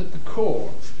right at the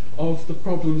core of the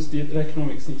problems that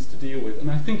economics needs to deal with. And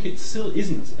I think it still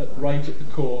isn't right at the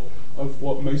core of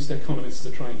what most economists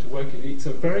are trying to work in. It's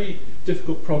a very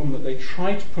difficult problem that they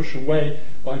try to push away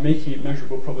by making it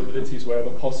measurable probabilities wherever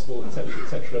possible,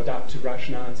 etc., adaptive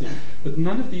rationality. But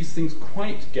none of these things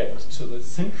quite get to the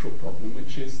central problem,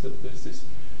 which is that there's this,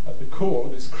 at the core,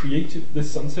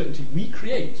 this uncertainty we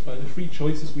create by the free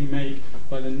choices we make,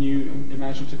 by the new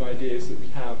imaginative ideas that we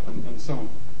have, and so on.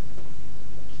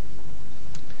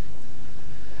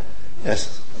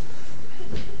 Yes.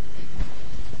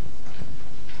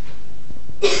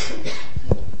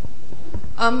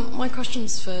 My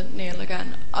question's for Neil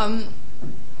again.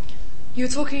 You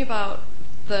were talking about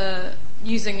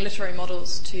using literary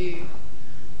models to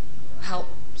help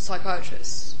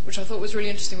psychiatrists, which I thought was really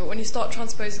interesting, but when you start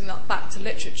transposing that back to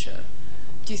literature,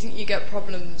 do you think you get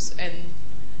problems in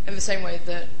the same way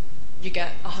that you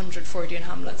get 100 Freudian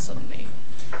Hamlets suddenly?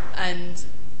 And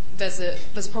there's a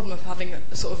problem of having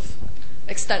a sort of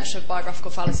extension of biographical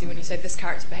fallacy when you say this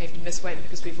character behaved in this way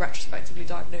because we've retrospectively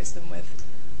diagnosed them with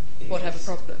whatever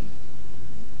problem.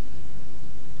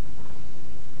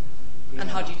 And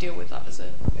how do you deal with that as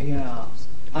a... Yeah,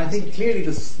 I think clearly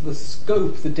the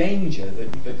scope, the danger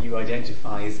that you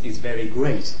identify is very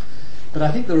great. But I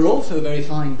think there are also very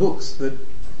fine books that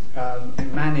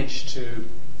manage to...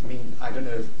 I mean, I don't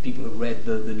know if people have read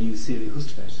the new Siri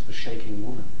Hustvedt, The Shaking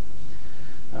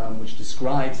Woman, which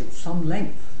describes at some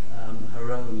length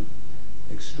her own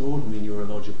extraordinary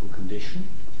neurological condition,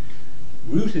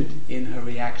 rooted in her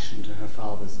reaction to her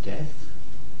father's death.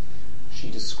 She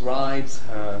describes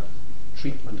her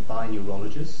treatment by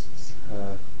neurologists,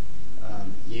 her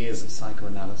years of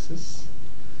psychoanalysis.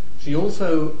 She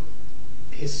also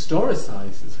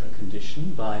historicizes her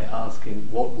condition by asking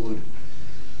what would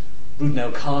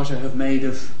Brunel Carter have made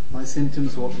of my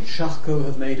symptoms, what would Charcot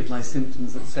have made of my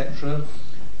symptoms, etc.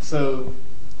 So,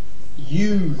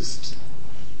 used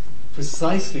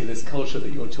precisely this culture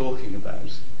that you're talking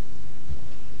about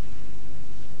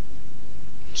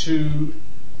to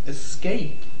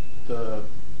escape the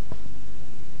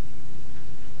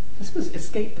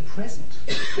present,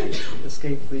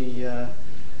 escape the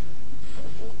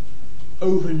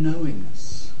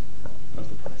over-knowingness of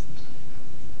the present.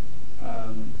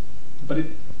 But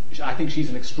I think she's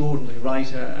an extraordinary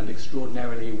writer and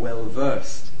extraordinarily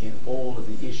well-versed in all of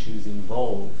the issues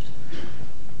involved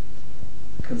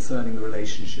concerning the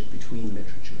relationship between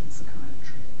literature and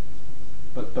psychiatry.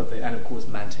 And of course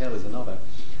Mantell is another.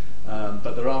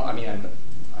 But there are, I can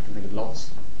think of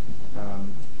lots.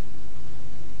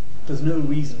 There's no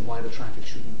reason why the traffic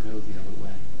shouldn't go the other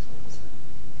way.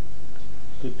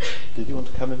 Did you want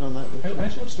to come in on that? I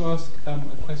just wanted to ask a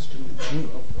question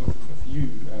of you,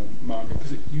 Margot,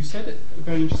 because you said a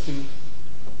very interesting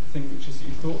thing, which is that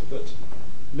you thought that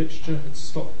literature had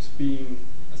stopped being,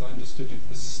 as I understood it,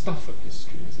 the stuff of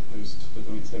history, as opposed to, to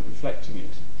some extent, reflecting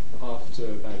it after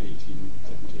about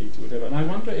 1870, 80, whatever. And I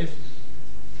wonder if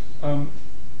to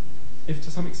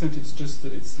some extent it's just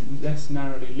that it's less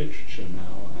narrowly literature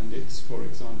now, and it's, for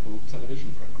example,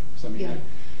 television programs. I mean,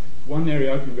 one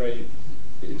area I've been very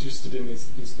interested in is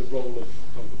the role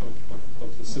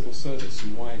of the civil service,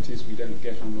 and why it is we don't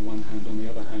get, on the one hand, on the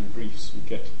other hand, briefs. We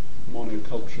get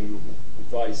monocultural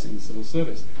advice in the civil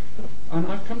service. And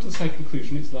I've come to the same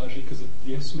conclusion, it's largely because of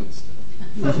the Yes Minister.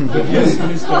 The Yes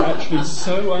Minister actually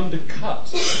so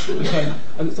undercut.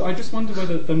 And so I just wonder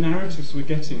whether the narratives we're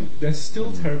getting, they're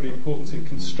still terribly important in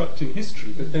constructing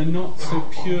history, but they're not so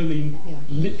purely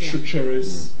literature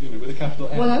as, with a capital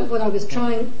L. What I was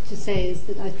trying to say is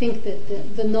that I think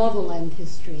that the novel and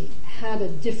history had a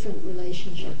different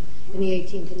relationship in the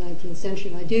 18th and 19th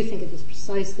century, and I do think it is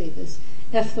precisely this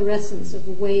efflorescence of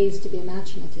ways to be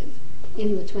imaginative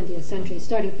in the 20th century,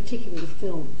 starting particularly with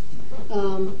film.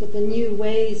 But the new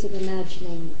ways of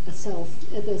imagining a self,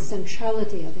 the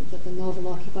centrality, I think, that the novel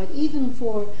occupied, even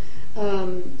for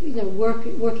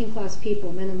working class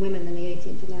people, men and women in the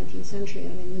 18th and 19th century. I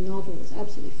mean, the novel was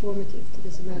absolutely formative to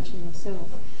this imagining of self.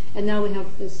 And now we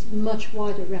have this much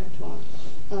wider repertoire,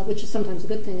 which is sometimes a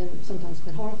good thing and sometimes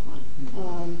quite horrifying.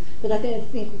 But I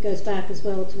think it goes back as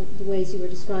well to the ways you were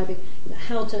describing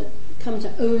how to come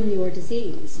to own your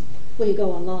disease. Well, you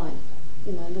go online.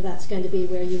 That's going to be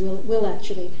where you will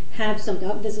actually have something.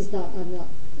 I'm not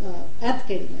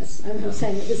advocating this. I'm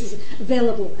saying that this is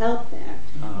available out there,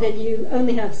 that you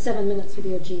only have 7 minutes with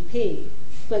your GP,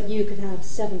 but you could have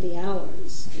 70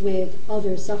 hours with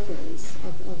other sufferers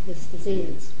of this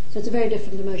disease. So it's a very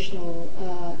different emotional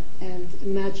and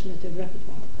imaginative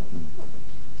repertoire.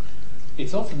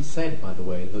 It's often said, by the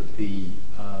way, that the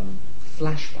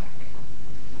flashback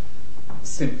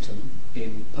symptom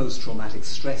in post-traumatic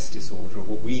stress disorder, or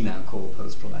what we now call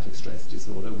post-traumatic stress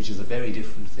disorder, which is a very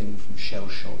different thing from shell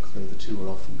shock, though the two are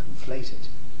often conflated,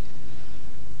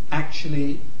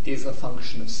 actually is a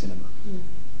function of cinema.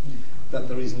 That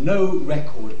there is no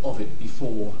record of it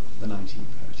before the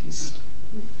 1930s.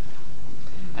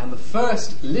 And the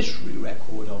first literary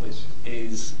record of it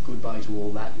is Goodbye to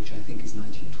All That, which I think is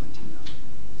 1929.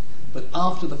 But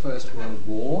after the First World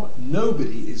War,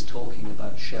 nobody is talking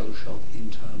about shell shock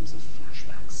in terms of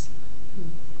flashbacks.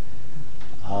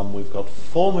 We've got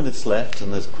 4 minutes left,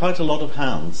 and there's quite a lot of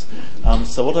hands.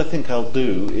 So what I think I'll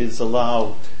do is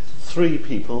allow 3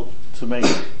 people to make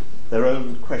their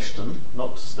own question,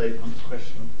 not statement,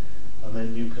 question, and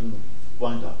then you can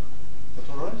wind up. Is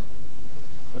that all right?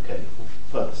 Okay,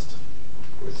 first.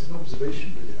 Well, it's an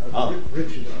observation, really.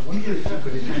 Richard, I wonder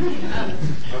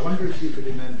if you could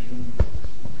imagine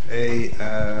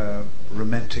a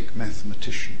romantic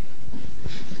mathematician.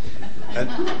 And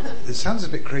it sounds a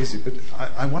bit crazy, but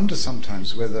I wonder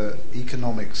sometimes whether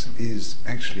economics is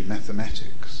actually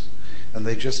mathematics, and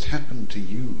they just happen to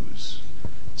use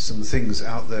some things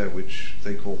out there which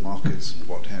they call markets and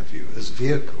what have you as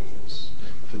vehicles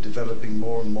for developing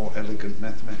more and more elegant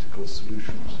mathematical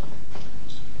solutions.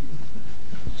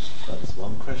 That's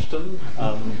one question.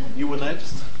 You were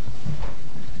next.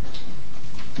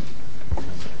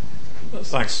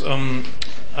 Thanks.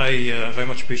 I very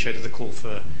much appreciated the call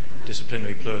for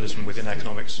disciplinary pluralism within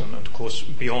economics and of course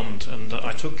beyond. And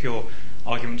I took your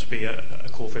argument to be a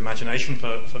call for imagination,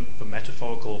 for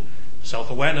metaphorical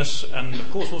self-awareness, and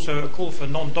of course also a call for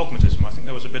non-dogmatism. I think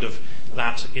there was a bit of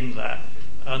that in there.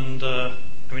 And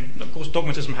of course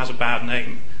dogmatism has a bad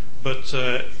name, but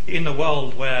in a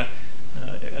world where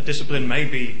a discipline may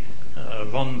be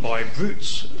run by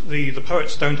brutes, the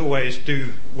poets don't always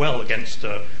do well against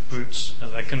brutes.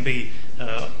 There can be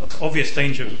obvious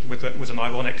danger with an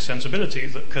ironic sensibility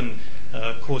that can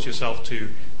cause yourself to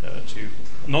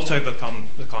not overcome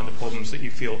the kind of problems that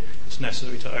you feel it's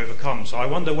necessary to overcome. So I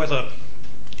wonder whether,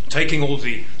 taking all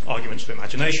the arguments for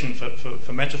imagination,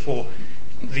 for metaphor,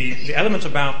 the element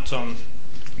about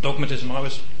dogmatism I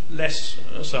was less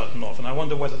certain of, and I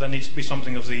wonder whether there needs to be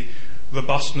something of the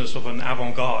robustness of an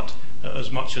avant-garde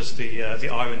as much as the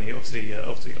irony of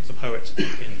the poet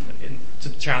in to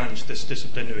challenge this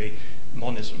disciplinary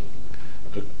monism.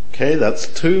 Okay, that's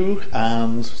 2,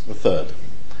 and the third.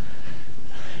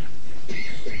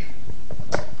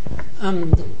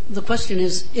 The question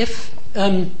is, if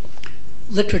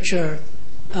literature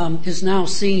is now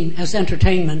seen as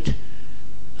entertainment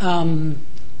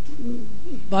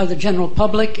by the general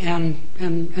public and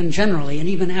generally, and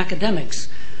even academics,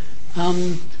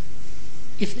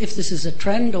 if this is a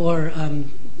trend or a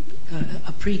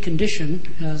precondition,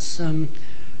 as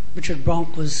Richard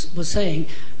Bronk was saying,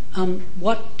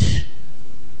 what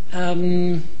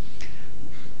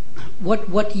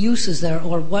use is there,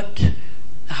 or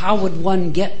how would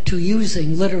one get to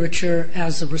using literature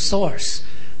as a resource,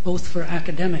 both for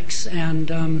academics and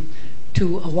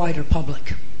to a wider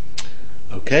public?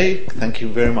 Okay, thank you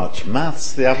very much.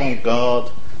 Maths, the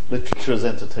avant-garde, literature as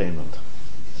entertainment.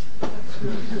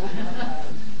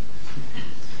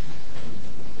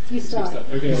 You start.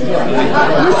 Okay. You set all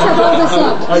this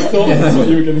up. I thought that's what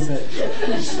you were going to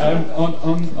say.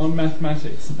 On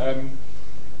mathematics,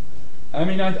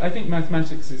 I think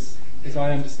mathematics is, as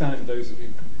I understand, those of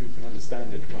you who can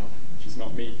understand it well, which is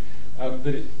not me,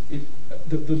 that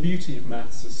the beauty of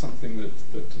maths is something that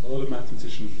a lot of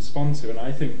mathematicians respond to, and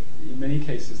I think in many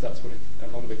cases that's what a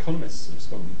lot of economists are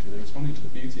responding to. They're responding to the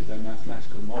beauty of their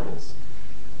mathematical models,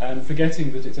 and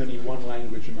forgetting that it's only one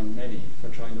language among many for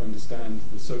trying to understand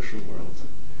the social world.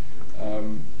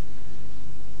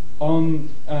 On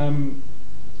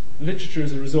literature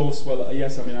as a resource, well,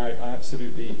 yes, I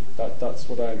absolutely, that's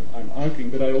what I'm arguing,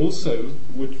 but I also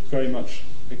would very much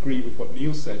agree with what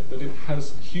Neil said, that it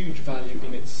has huge value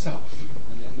in itself,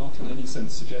 and I'm not in any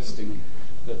sense suggesting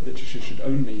that literature should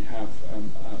only have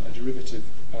a derivative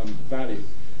value.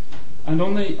 And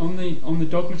on the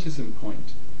dogmatism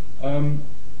point, I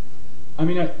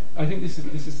think this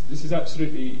is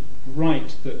absolutely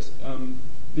right, that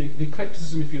the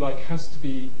eclecticism, if you like, has to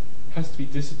be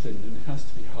disciplined, and it has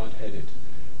to be hard-headed.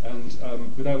 And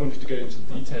without wanting to go into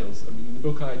the details, in the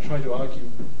book I try to argue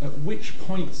at which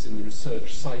points in the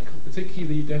research cycle,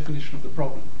 particularly the definition of the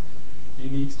problem, you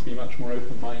need to be much more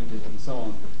open-minded and so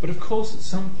on. But of course, at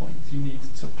some point, you need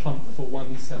to plump for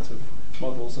one set of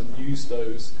models and use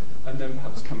those, and then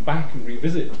perhaps come back and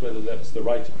revisit whether that's the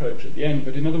right approach at the end.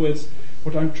 But in other words,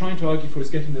 what I'm trying to argue for is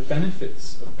getting the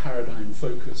benefits of paradigm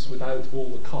focus without all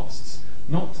the costs,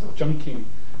 not junking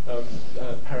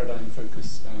paradigm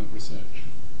focus research.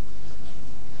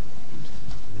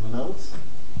 Anyone else?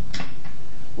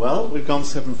 Well, we've gone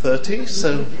 7:30,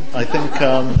 so I think.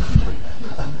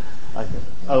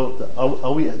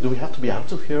 Do we have to be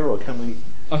out of here, or can we?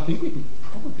 I think we can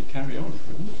probably carry on if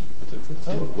we want.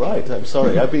 Oh, right. I'm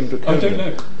sorry. I've been draconian. I don't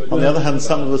know. On the other hand,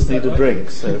 some of us need a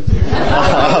drink, so.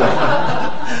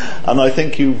 And I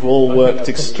think you've all worked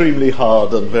extremely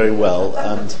hard and very well,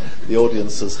 and the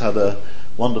audience has had a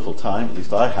wonderful time. At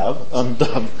least I have, and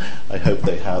I hope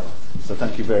they have. So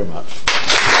thank you very much.